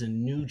about, there's a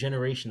new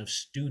generation of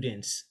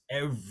students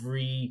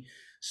every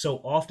so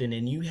often,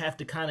 and you have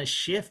to kind of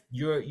shift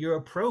your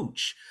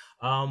approach.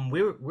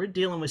 We're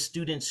dealing with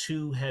students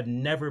who have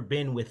never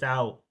been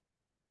without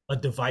a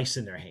device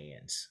in their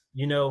hands.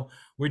 You know,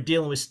 we're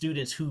dealing with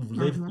students who've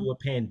lived through a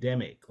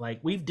pandemic.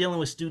 Like, we're dealing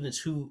with students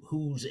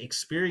whose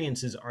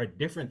experiences are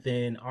different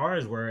than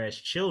ours were as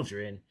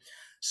children.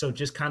 So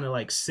just kind of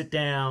like sit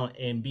down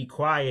and be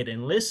quiet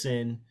and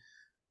listen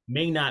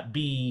may not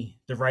be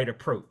the right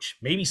approach.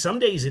 Maybe some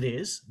days it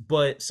is,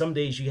 but some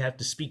days you have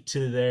to speak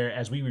to their,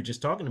 as we were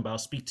just talking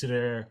about, speak to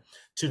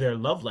their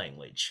love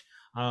language,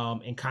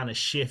 and kind of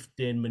shift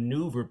and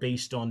maneuver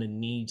based on the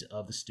needs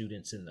of the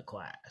students in the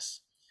class.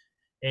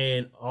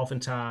 And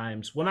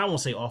oftentimes, well, I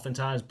won't say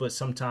oftentimes, but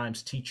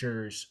sometimes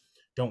teachers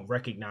don't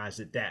recognize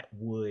that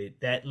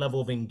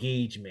level of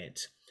engagement,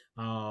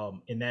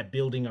 and that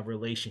building a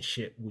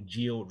relationship would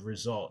yield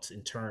results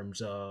in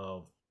terms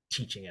of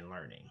teaching and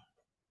learning.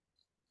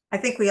 I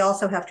think we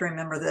also have to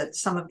remember that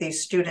some of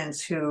these students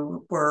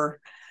who were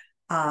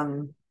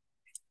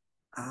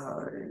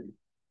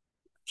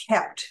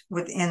kept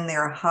within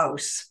their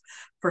house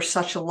for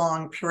such a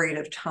long period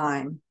of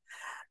time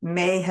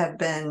may have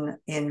been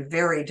in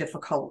very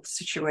difficult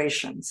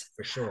situations.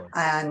 For sure.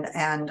 And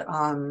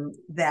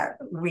that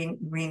we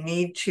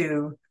need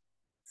to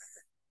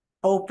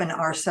open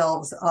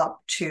ourselves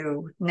up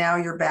to, now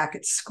you're back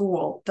at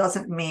school,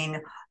 doesn't mean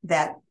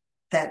that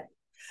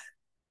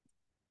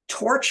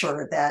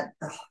torture, that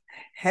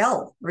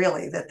hell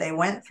really that they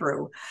went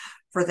through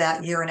for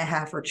that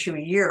 1.5 or 2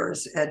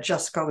 years, it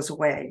just goes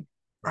away.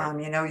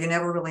 Right. You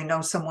never really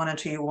know someone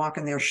until you walk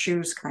in their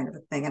shoes, kind of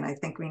a thing. And I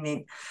think we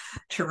need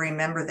to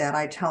remember that.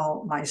 I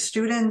tell my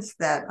students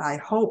that I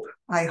hope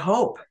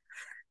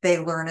they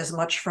learn as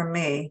much from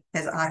me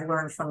as I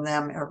learn from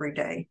them every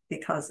day,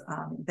 because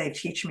they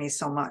teach me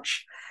so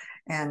much.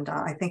 And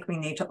I think we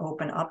need to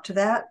open up to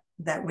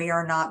that we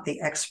are not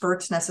the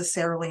experts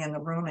necessarily in the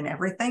room and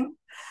everything,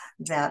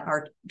 that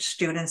our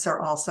students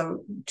are also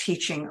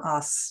teaching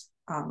us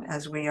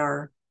as we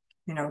are,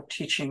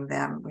 teaching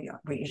them.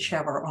 We each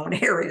have our own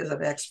areas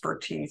of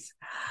expertise.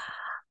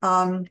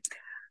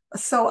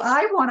 So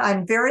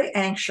I'm very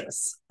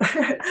anxious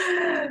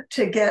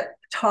to get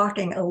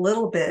talking a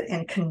little bit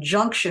in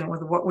conjunction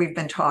with what we've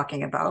been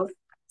talking about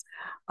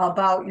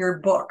your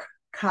book,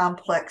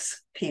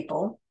 Complex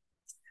People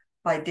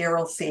by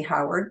Daryl C.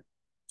 Howard.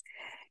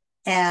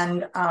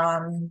 And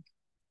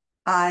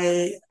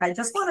I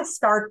just want to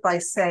start by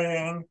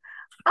saying,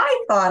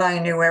 I thought I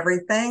knew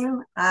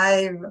everything.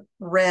 I've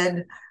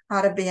read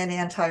How to Be an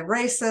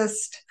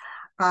Anti-Racist.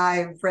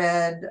 I've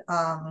read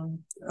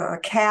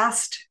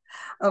Caste,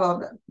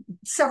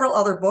 several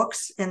other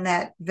books in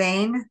that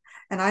vein,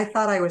 and I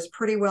thought I was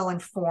pretty well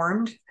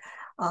informed.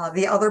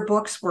 The other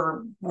books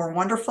were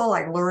wonderful.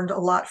 I learned a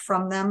lot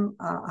from them.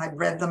 I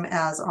read them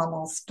as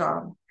almost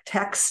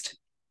text,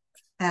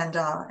 and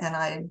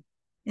I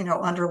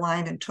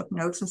underlined and took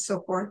notes and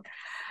so forth.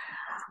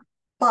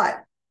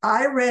 But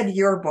I read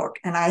your book,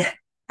 and I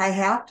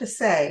have to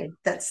say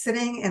that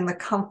sitting in the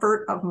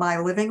comfort of my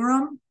living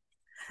room,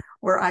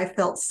 where I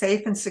felt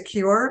safe and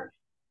secure,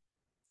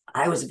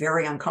 I was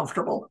very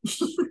uncomfortable.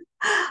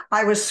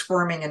 I was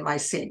squirming in my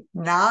seat,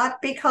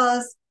 not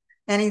because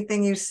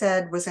anything you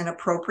said was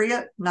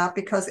inappropriate, not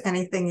because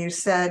anything you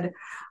said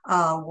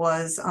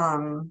was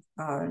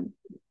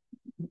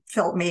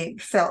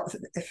felt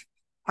if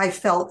I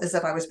felt as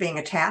if I was being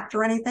attacked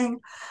or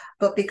anything,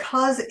 but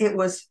because it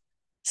was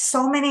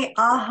so many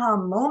aha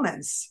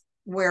moments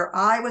where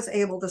I was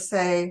able to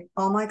say,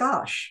 "Oh my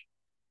gosh,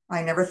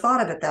 I never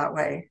thought of it that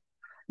way.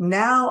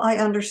 Now I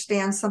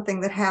understand something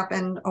that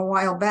happened a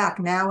while back.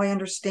 Now I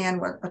understand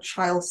what a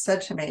child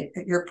said to me.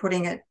 You're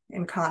putting it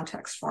in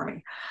context for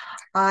me."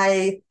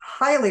 I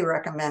highly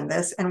recommend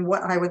this. And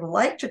what I would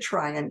like to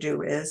try and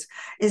do is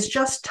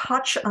just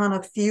touch on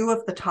a few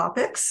of the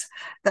topics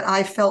that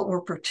I felt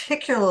were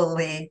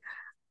particularly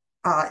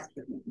uh,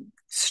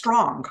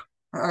 strong,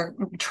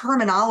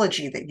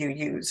 terminology that you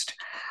used.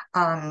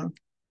 Um,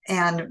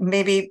 and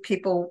maybe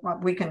people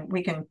we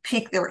can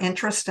pique their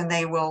interest and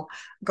they will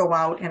go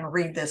out and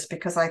read this,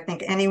 because I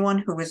think anyone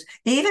who is,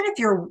 even if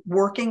you're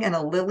working in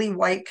a lily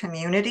white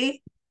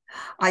community,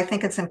 I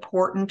think it's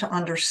important to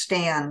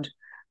understand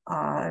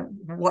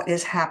what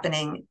is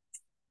happening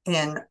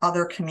in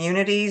other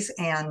communities,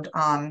 and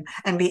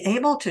be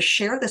able to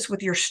share this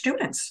with your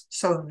students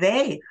so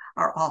they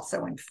are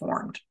also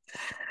informed.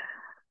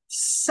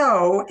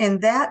 So, in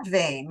that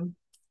vein,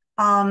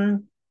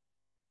 um,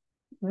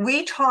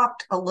 we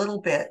talked a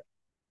little bit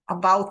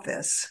about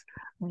this,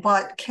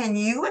 but can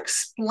you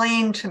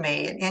explain to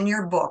me, in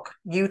your book,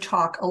 you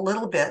talk a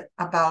little bit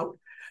about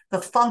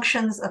the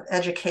functions of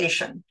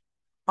education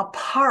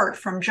apart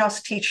from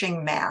just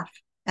teaching math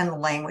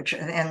and language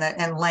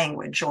and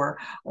language or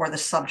the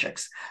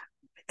subjects.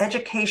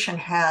 Education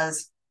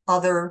has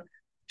other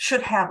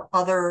should have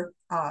other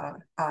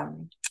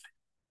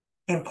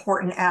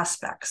important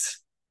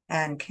aspects.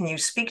 And can you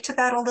speak to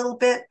that a little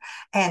bit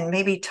and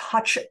maybe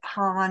touch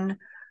upon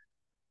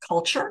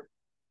culture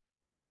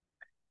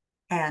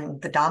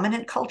and the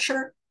dominant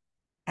culture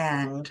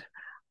and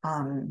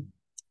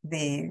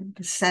the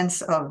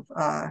sense of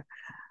uh,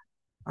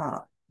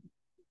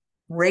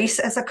 race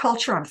as a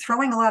culture? I'm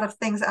throwing a lot of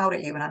things out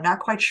at you, and I'm not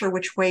quite sure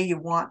which way you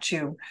want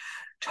to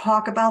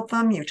talk about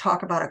them. You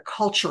talk about a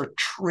culture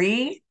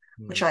tree,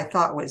 which I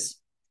thought was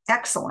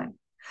excellent.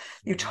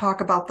 You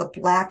talk about the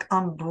Black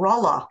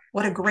umbrella.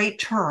 What a great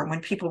term. When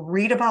people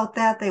read about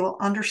that, they will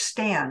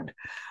understand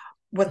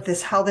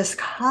how this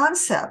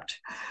concept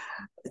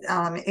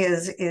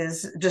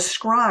is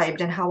described,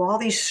 and how all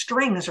these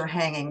strings are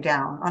hanging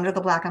down under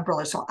the Black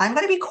umbrella. So I'm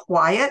going to be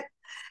quiet,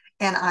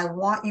 and I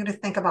want you to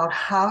think about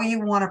how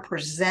you want to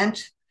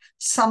present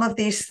some of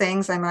these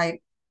things. I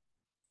might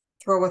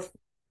throw a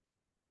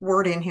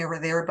word in here or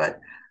there, but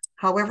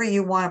however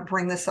you want to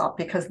bring this up,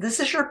 because this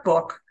is your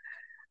book.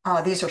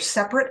 These are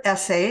separate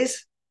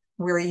essays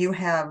where you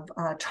have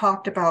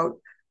talked about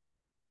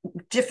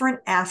different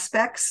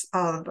aspects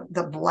of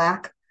the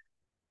Black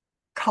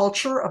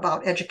culture,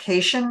 about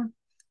education.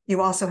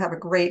 You also have a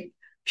great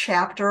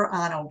chapter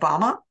on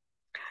Obama.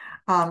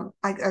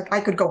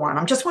 I could go on.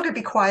 I just want to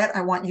be quiet.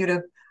 I want you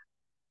to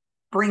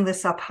bring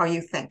this up how you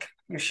think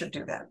you should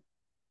do that.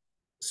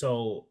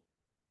 So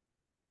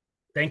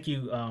thank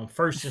you,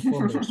 first and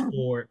foremost,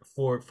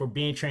 for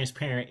being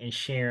transparent and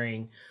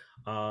sharing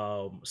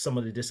some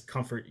of the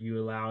discomfort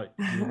you allowed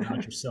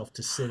yourself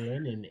to sit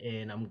in,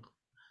 and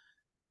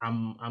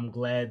I'm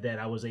glad that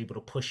I was able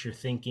to push your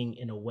thinking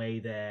in a way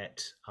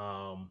that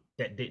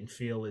that didn't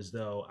feel as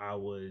though I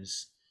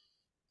was,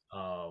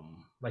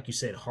 like you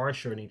said,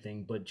 harsh or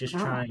anything, but just Oh,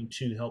 trying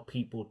to help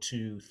people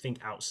to think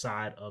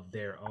outside of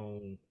their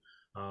own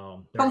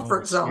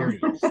comfort zone.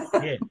 experience.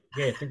 Yeah,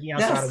 yeah, thinking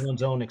outside of Yes,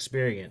 one's own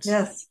experience.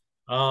 yes.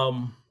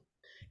 Um,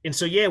 and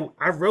so yeah,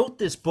 I wrote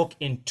this book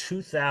in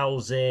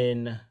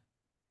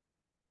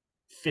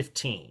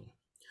 2015.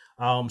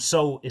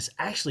 So it's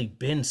actually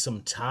been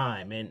some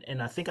time,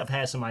 and I think I've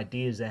had some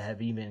ideas that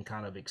have even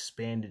kind of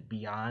expanded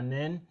beyond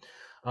then.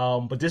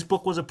 But this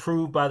book was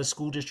approved by the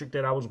school district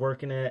that I was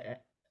working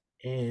at,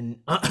 and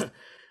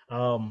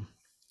um,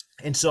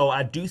 and so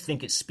I do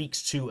think it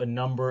speaks to a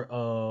number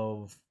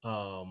of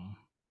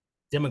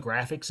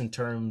demographics in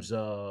terms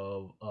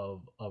of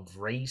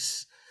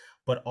race,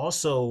 but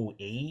also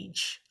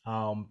age,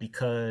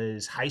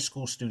 because high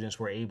school students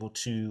were able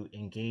to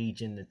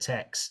engage in the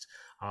text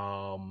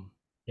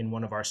in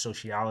one of our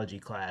sociology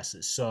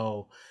classes.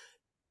 So,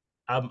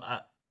 um, uh,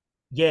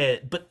 yeah,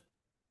 but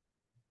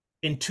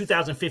in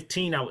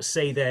 2015, I would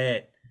say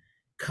that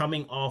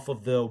coming off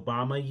of the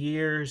Obama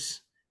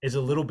years is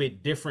a little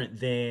bit different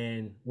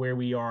than where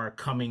we are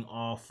coming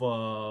off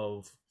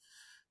of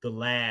the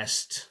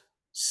last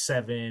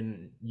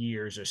 7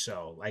 years or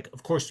so. Like,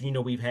 of course,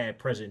 we've had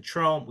President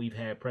Trump, we've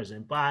had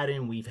President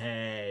Biden, we've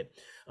had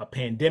a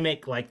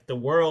pandemic. Like, the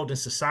world and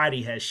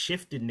society has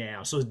shifted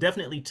now, so it's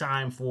definitely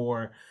time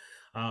for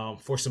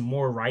some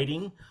more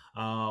writing.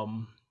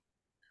 Um,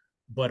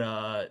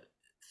 but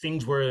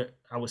things were,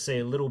 I would say,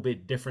 a little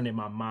bit different in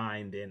my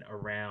mind than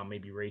around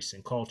maybe race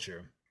and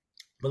culture.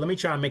 But let me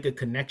try and make a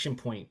connection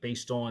point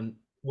based on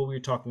what we were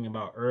talking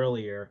about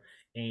earlier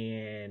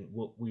and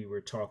what we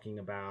were talking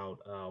about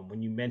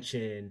when you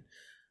mentioned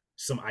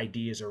some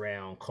ideas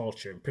around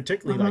culture, and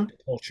particularly like Hmm. the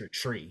culture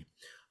tree.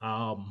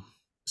 Um,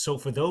 so,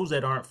 for those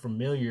that aren't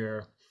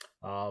familiar,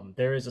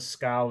 there is a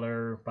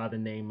scholar by the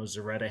name of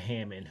Zaretta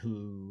Hammond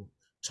who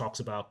talks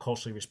about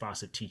culturally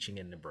responsive teaching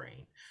in the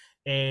brain.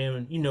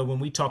 And, when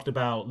we talked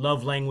about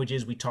love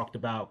languages, we talked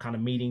about kind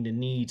of meeting the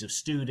needs of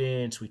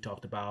students, we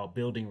talked about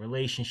building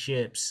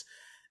relationships.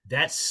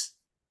 That's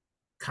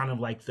kind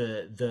of like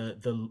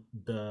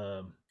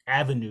the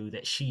avenue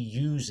that she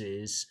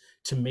uses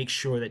to make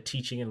sure that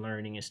teaching and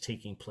learning is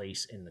taking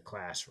place in the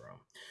classroom.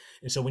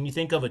 And so when you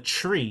think of a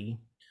tree,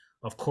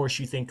 of course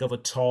you think of a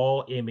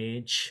tall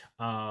image.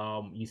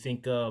 You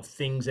think of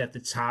things at the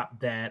top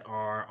that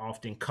are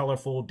often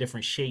colorful,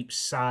 different shapes,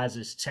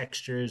 sizes,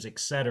 textures,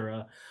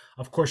 etc.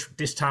 Of course,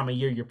 this time of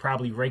year you're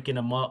probably raking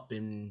them up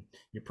and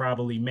you're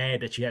probably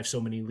mad that you have so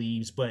many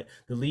leaves, but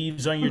the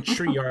leaves on your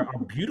tree are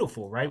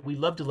beautiful, right? We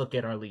love to look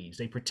at our leaves.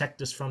 They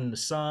protect us from the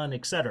sun,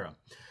 etc.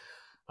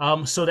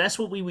 So that's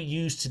what we would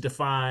use to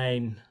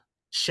define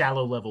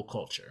shallow level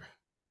culture.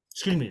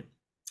 Excuse me,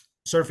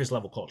 surface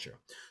level culture.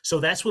 So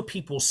that's what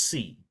people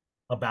see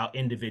about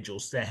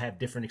individuals that have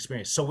different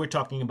experiences. So we're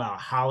talking about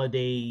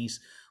holidays,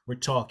 we're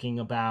talking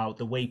about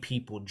the way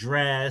people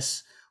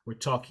dress, we're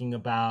talking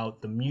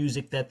about the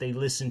music that they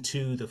listen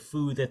to, the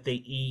food that they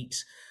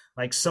eat.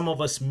 Like some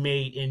of us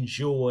may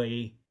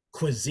enjoy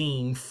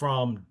cuisine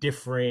from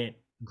different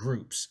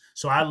groups.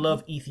 So I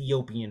love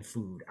Ethiopian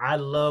food. I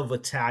love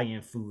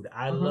Italian food.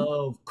 I Hmm.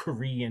 love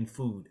Korean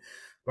food.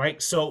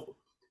 Right? So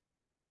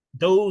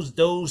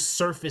those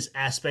surface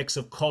aspects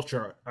of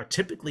culture are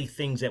typically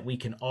things that we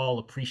can all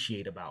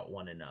appreciate about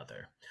one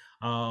another.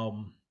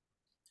 Um,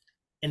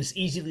 and it's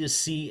easy to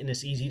see and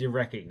it's easy to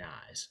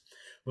recognize.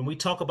 When we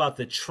talk about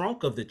the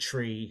trunk of the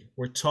tree,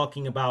 we're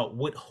talking about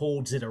what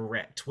holds it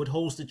erect, what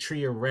holds the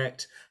tree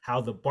erect,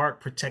 how the bark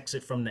protects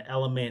it from the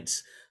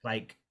elements,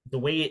 like the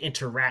way it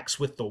interacts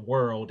with the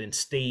world and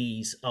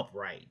stays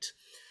upright.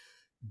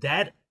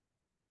 That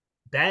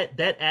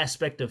that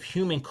aspect of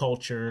human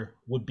culture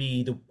would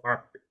be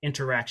our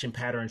interaction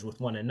patterns with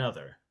one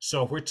another.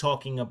 So if we're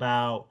talking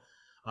about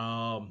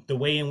the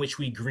way in which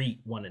we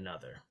greet one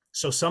another.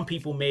 So some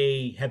people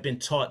may have been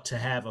taught to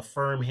have a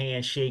firm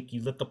handshake.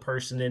 You look a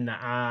person in the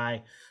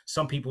eye.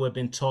 Some people have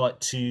been taught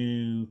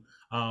to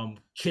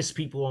kiss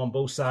people on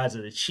both sides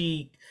of the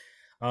cheek.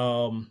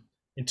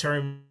 In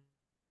terms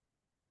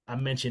I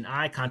mentioned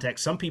eye contact.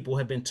 Some people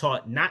have been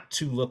taught not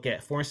to look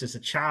at, for instance, a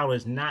child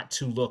is not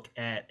to look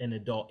at an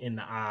adult in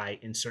the eye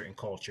in certain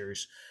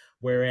cultures.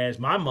 Whereas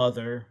my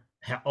mother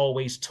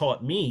always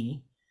taught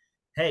me,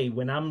 hey,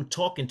 when I'm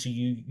talking to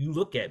you, you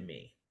look at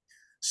me.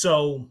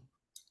 So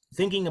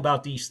thinking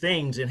about these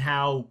things and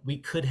how we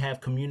could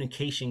have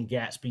communication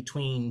gaps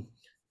between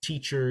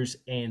teachers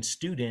and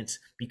students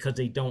because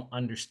they don't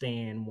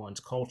understand one's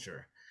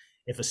culture.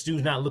 If a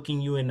student's not looking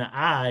you in the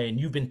eye and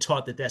you've been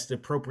taught that that's the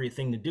appropriate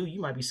thing to do,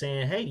 you might be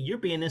saying, hey, you're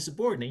being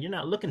insubordinate. You're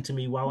not looking to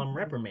me while I'm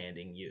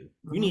reprimanding you.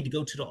 You Hmm. need to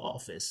go to the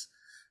office,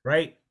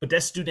 right? But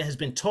that student has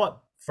been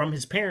taught from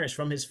his parents,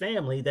 from his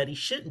family, that he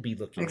shouldn't be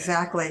looking at.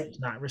 Exactly. It's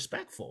not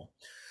respectful.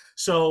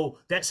 So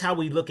that's how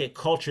we look at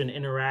culture and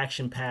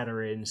interaction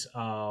patterns.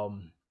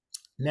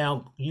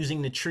 Now,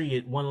 using the tree,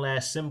 one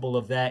last symbol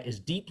of that is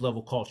deep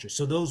level culture.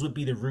 So those would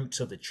be the roots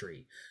of the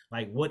tree,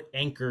 like what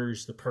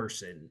anchors the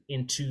person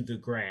into the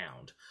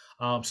ground.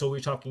 So we're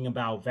talking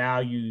about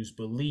values,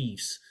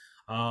 beliefs,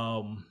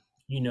 um,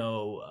 you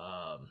know,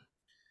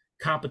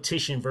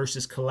 competition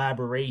versus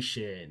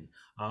collaboration,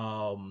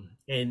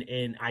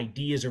 and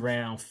ideas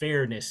around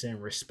fairness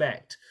and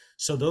respect.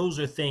 So those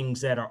are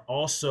things that are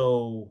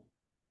also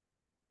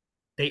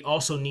they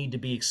also need to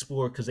be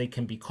explored because they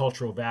can be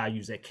cultural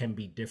values that can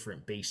be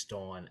different based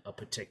on a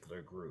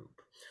particular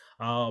group.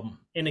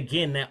 And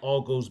again, that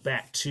all goes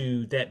back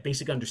to that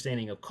basic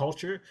understanding of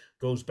culture,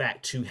 goes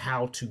back to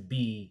how to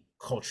be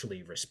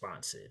culturally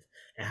responsive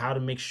and how to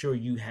make sure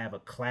you have a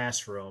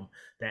classroom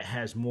that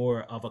has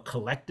more of a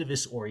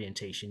collectivist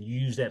orientation. You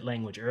used that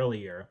language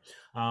earlier,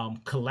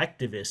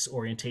 collectivist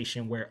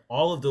orientation, where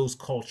all of those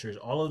cultures,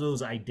 all of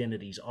those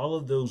identities, all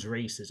of those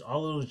races,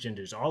 all of those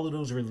genders, all of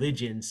those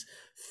religions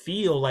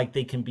feel like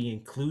they can be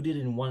included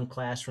in one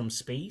classroom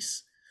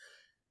space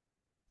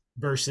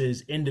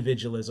versus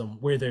individualism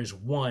where there's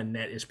one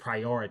that is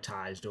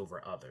prioritized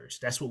over others.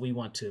 That's what we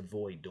want to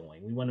avoid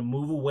doing. We want to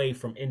move away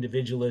from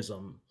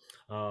individualism,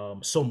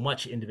 so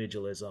much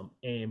individualism,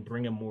 and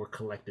bring a more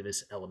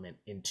collectivist element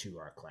into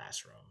our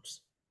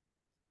classrooms.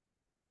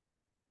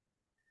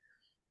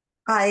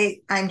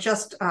 I'm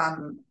just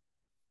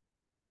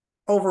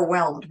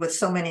overwhelmed with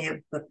so many of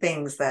the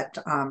things that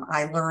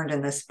I learned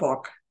in this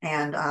book,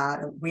 and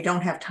we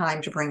don't have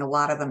time to bring a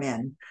lot of them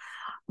in.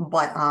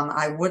 But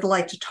I would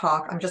like to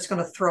talk. I'm just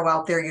going to throw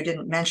out there. You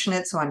didn't mention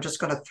it, so I'm just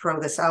going to throw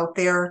this out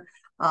there.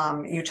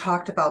 You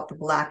talked about the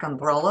Black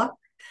Umbrella,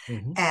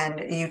 Mm-hmm.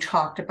 and you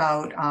talked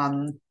about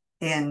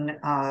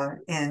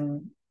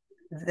in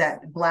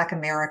that Black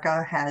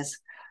America has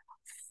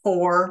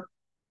four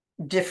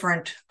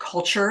different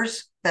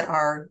cultures that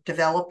are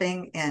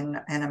developing in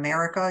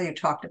America. You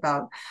talked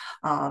about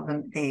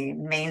the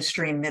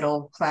mainstream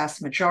middle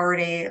class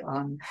majority,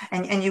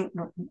 and you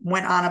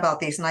went on about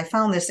these, and I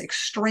found this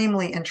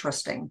extremely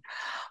interesting.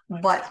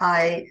 But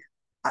I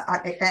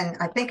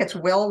think it's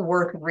well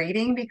worth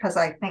reading because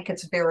I think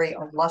it's very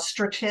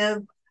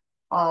illustrative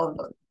of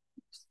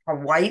a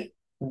white,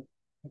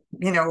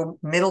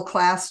 middle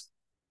class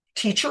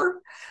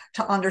teacher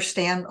to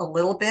understand a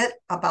little bit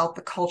about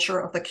the culture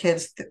of the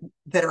kids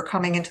that are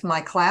coming into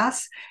my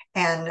class,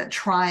 and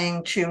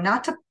trying to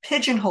not to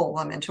pigeonhole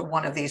them into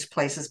one of these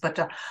places, but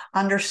to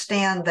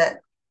understand that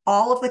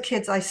all of the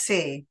kids I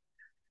see,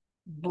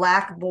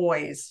 Black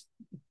boys,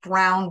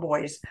 brown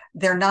boys,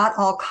 they're not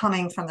all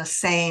coming from the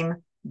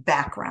same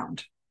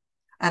background.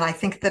 And I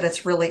think that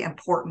it's really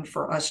important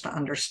for us to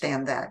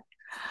understand that.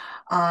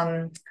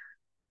 Um,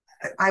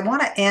 I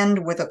want to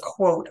end with a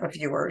quote of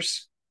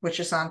yours, which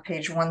is on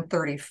page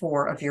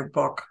 134 of your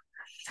book.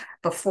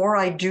 Before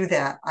I do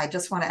that, I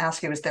just want to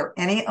ask you, is there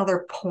any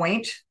other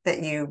point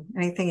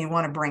anything you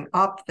want to bring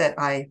up that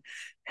I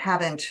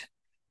haven't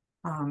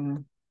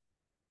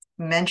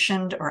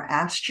mentioned or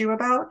asked you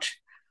about?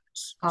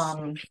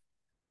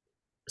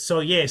 So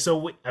yeah,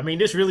 I mean,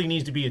 this really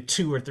needs to be a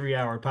 2 or 3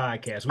 hour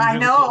podcast. We I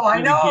really know, didn't I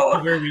really get to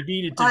know, where we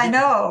needed to I be.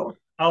 know.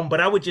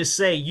 But I would just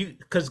say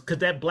because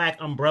that Black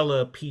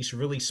Umbrella piece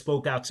really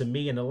spoke out to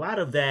me, and a lot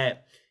of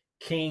that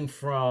came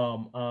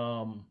from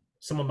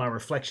some of my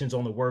reflections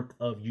on the work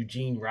of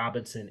Eugene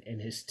Robinson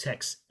and his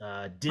text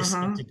Mhm.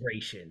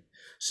 Disintegration.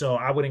 So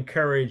I would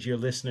encourage your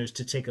listeners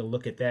to take a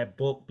look at that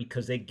book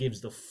because it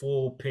gives the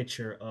full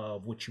picture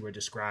of what you were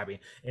describing.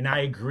 And I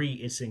agree,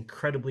 it's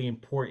incredibly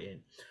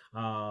important.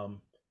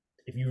 Um,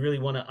 if you really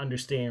want to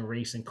understand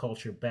race and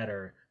culture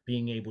better,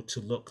 being able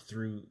to look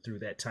through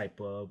that type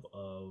of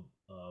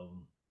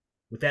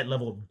with that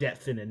level of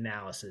depth and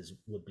analysis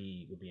would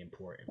be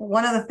important.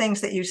 One of the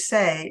things that you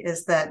say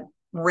is that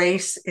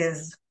race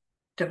is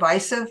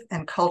divisive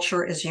and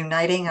culture is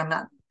uniting. I'm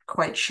not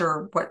quite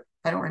sure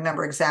I don't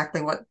remember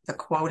exactly what the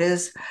quote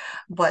is,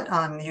 but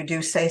you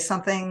do say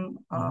something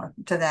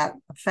to that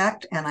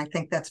effect. And I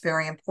think that's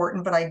very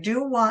important. But I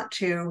do want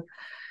to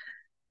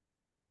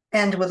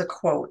end with a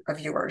quote of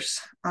yours,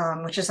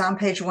 which is on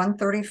page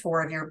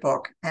 134 of your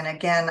book. And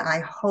again, I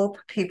hope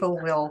people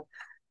will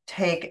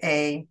take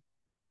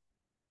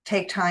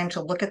time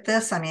to look at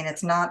this. I mean,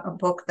 it's not a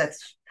book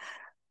that's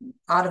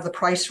out of the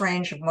price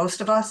range of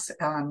most of us.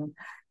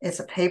 It's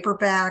a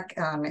paperback.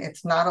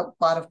 It's not a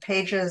lot of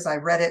pages. I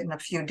read it in a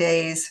few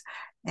days,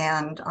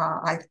 and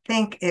I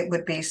think it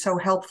would be so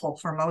helpful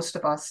for most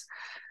of us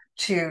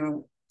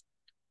to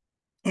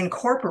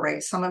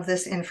incorporate some of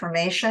this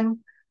information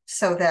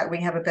so that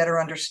we have a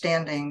better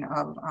understanding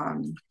of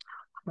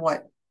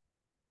what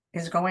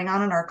is going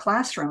on in our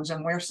classrooms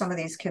and where some of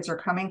these kids are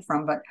coming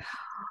from. But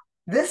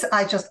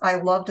I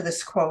loved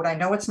this quote. I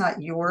know it's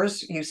not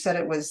yours. You said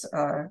it was,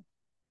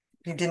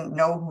 you didn't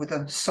know who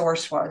the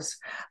source was,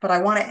 but I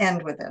want to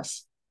end with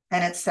this.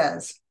 And it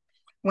says,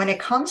 when it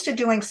comes to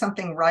doing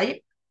something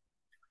right,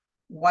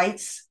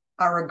 whites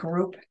are a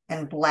group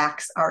and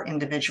blacks are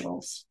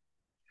individuals.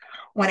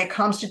 When it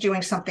comes to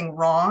doing something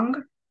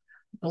wrong,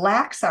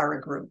 blacks are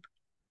a group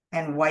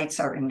and whites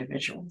are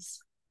individuals.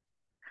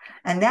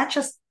 And that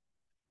just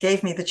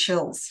gave me the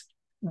chills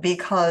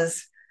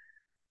because,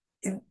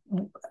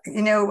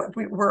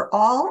 we're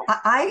all,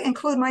 I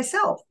include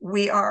myself,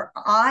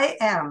 I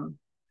am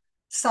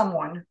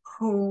someone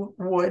who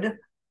would,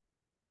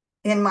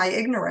 in my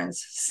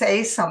ignorance,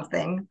 say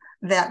something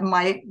that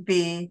might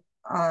be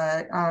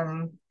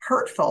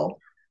hurtful,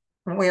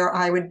 where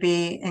I would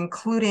be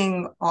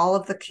including all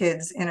of the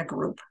kids in a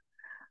group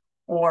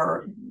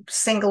or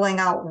singling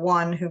out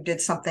one who did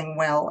something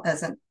well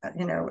as an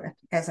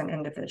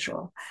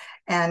individual.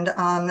 And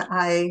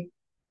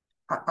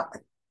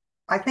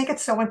I think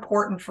it's so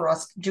important for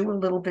us to do a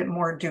little bit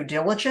more due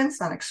diligence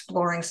on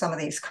exploring some of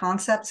these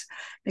concepts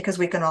because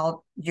we can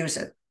all use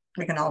it.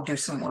 We can all do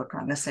some work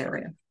on this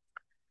area.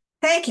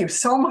 Thank you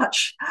so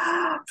much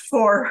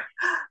for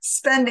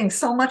spending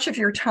so much of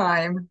your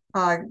time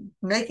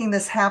making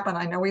this happen.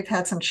 I know we've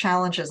had some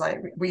challenges.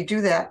 We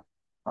do that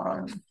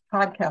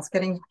podcast,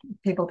 getting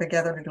people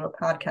together to do a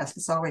podcast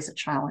is always a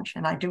challenge,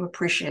 and I do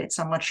appreciate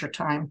so much your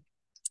time.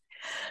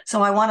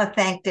 So I want to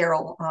thank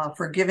Daryl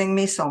for giving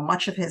me so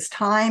much of his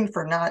time,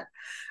 for not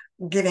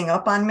giving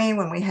up on me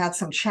when we had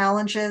some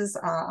challenges.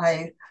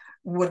 I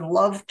would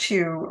love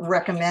to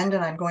recommend,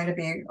 and I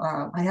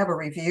have a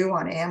review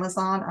on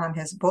Amazon on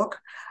his book.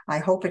 I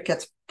hope it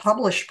gets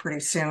published pretty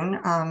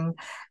soon. The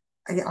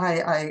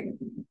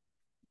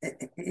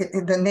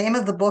name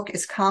of the book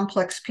is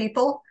Complex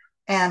People,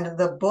 and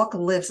the book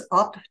lives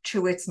up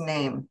to its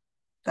name.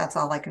 That's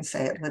all I can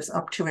say. It lives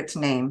up to its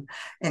name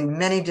in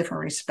many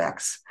different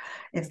respects.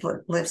 It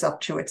lives up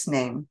to its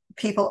name.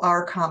 People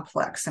are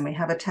complex, and we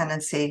have a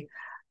tendency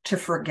to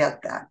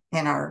forget that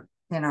in our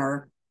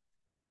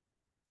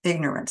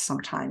ignorance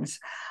sometimes.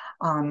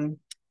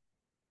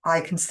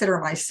 I consider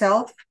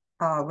myself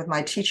with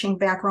my teaching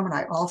background, and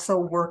I also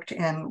worked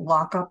in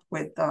lockup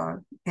with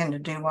in the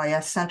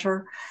DYS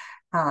center,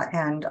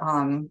 and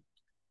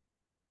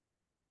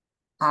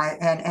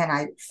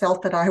I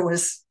felt that I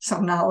was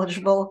so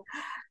knowledgeable,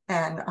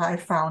 and I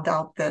found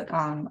out that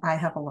I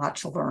have a lot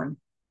to learn.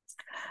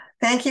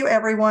 Thank you,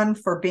 everyone,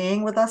 for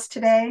being with us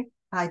today.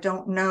 I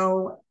don't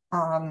know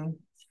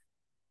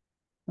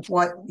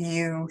what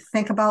you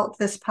think about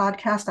this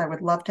podcast. I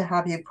would love to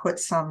have you put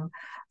some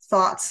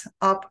thoughts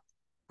up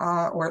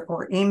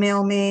or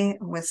email me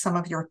with some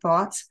of your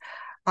thoughts.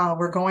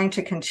 We're going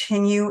to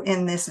continue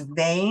in this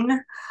vein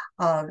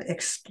of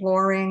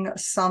exploring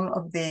some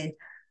of the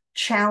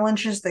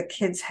challenges that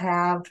kids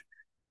have,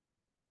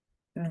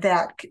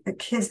 that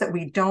kids that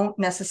we don't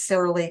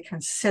necessarily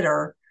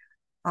consider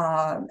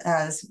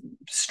as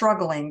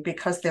struggling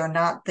because they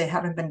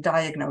haven't been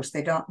diagnosed.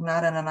 Not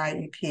on an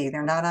IEP.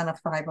 They're not on a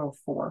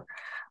 504.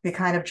 We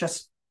kind of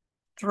just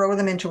throw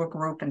them into a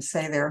group and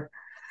say they're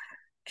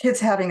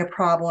kids having a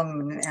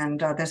problem, and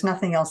there's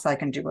nothing else I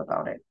can do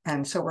about it.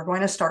 And so we're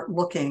going to start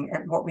looking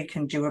at what we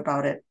can do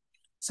about it.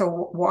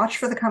 So watch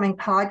for the coming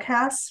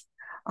podcasts.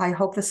 I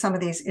hope that some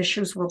of these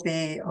issues will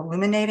be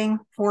illuminating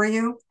for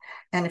you.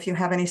 And if you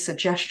have any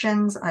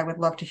suggestions, I would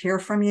love to hear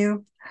from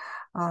you.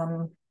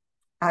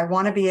 I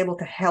want to be able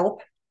to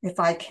help if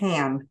I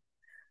can.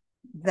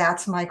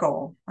 That's my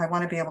goal. I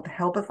want to be able to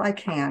help if I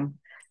can,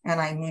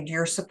 and I need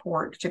your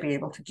support to be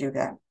able to do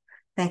that.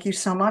 Thank you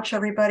so much,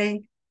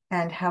 everybody,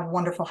 and have a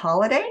wonderful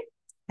holiday.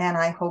 And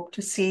I hope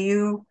to see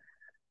you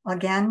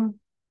again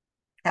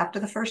after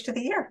the first of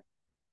the year.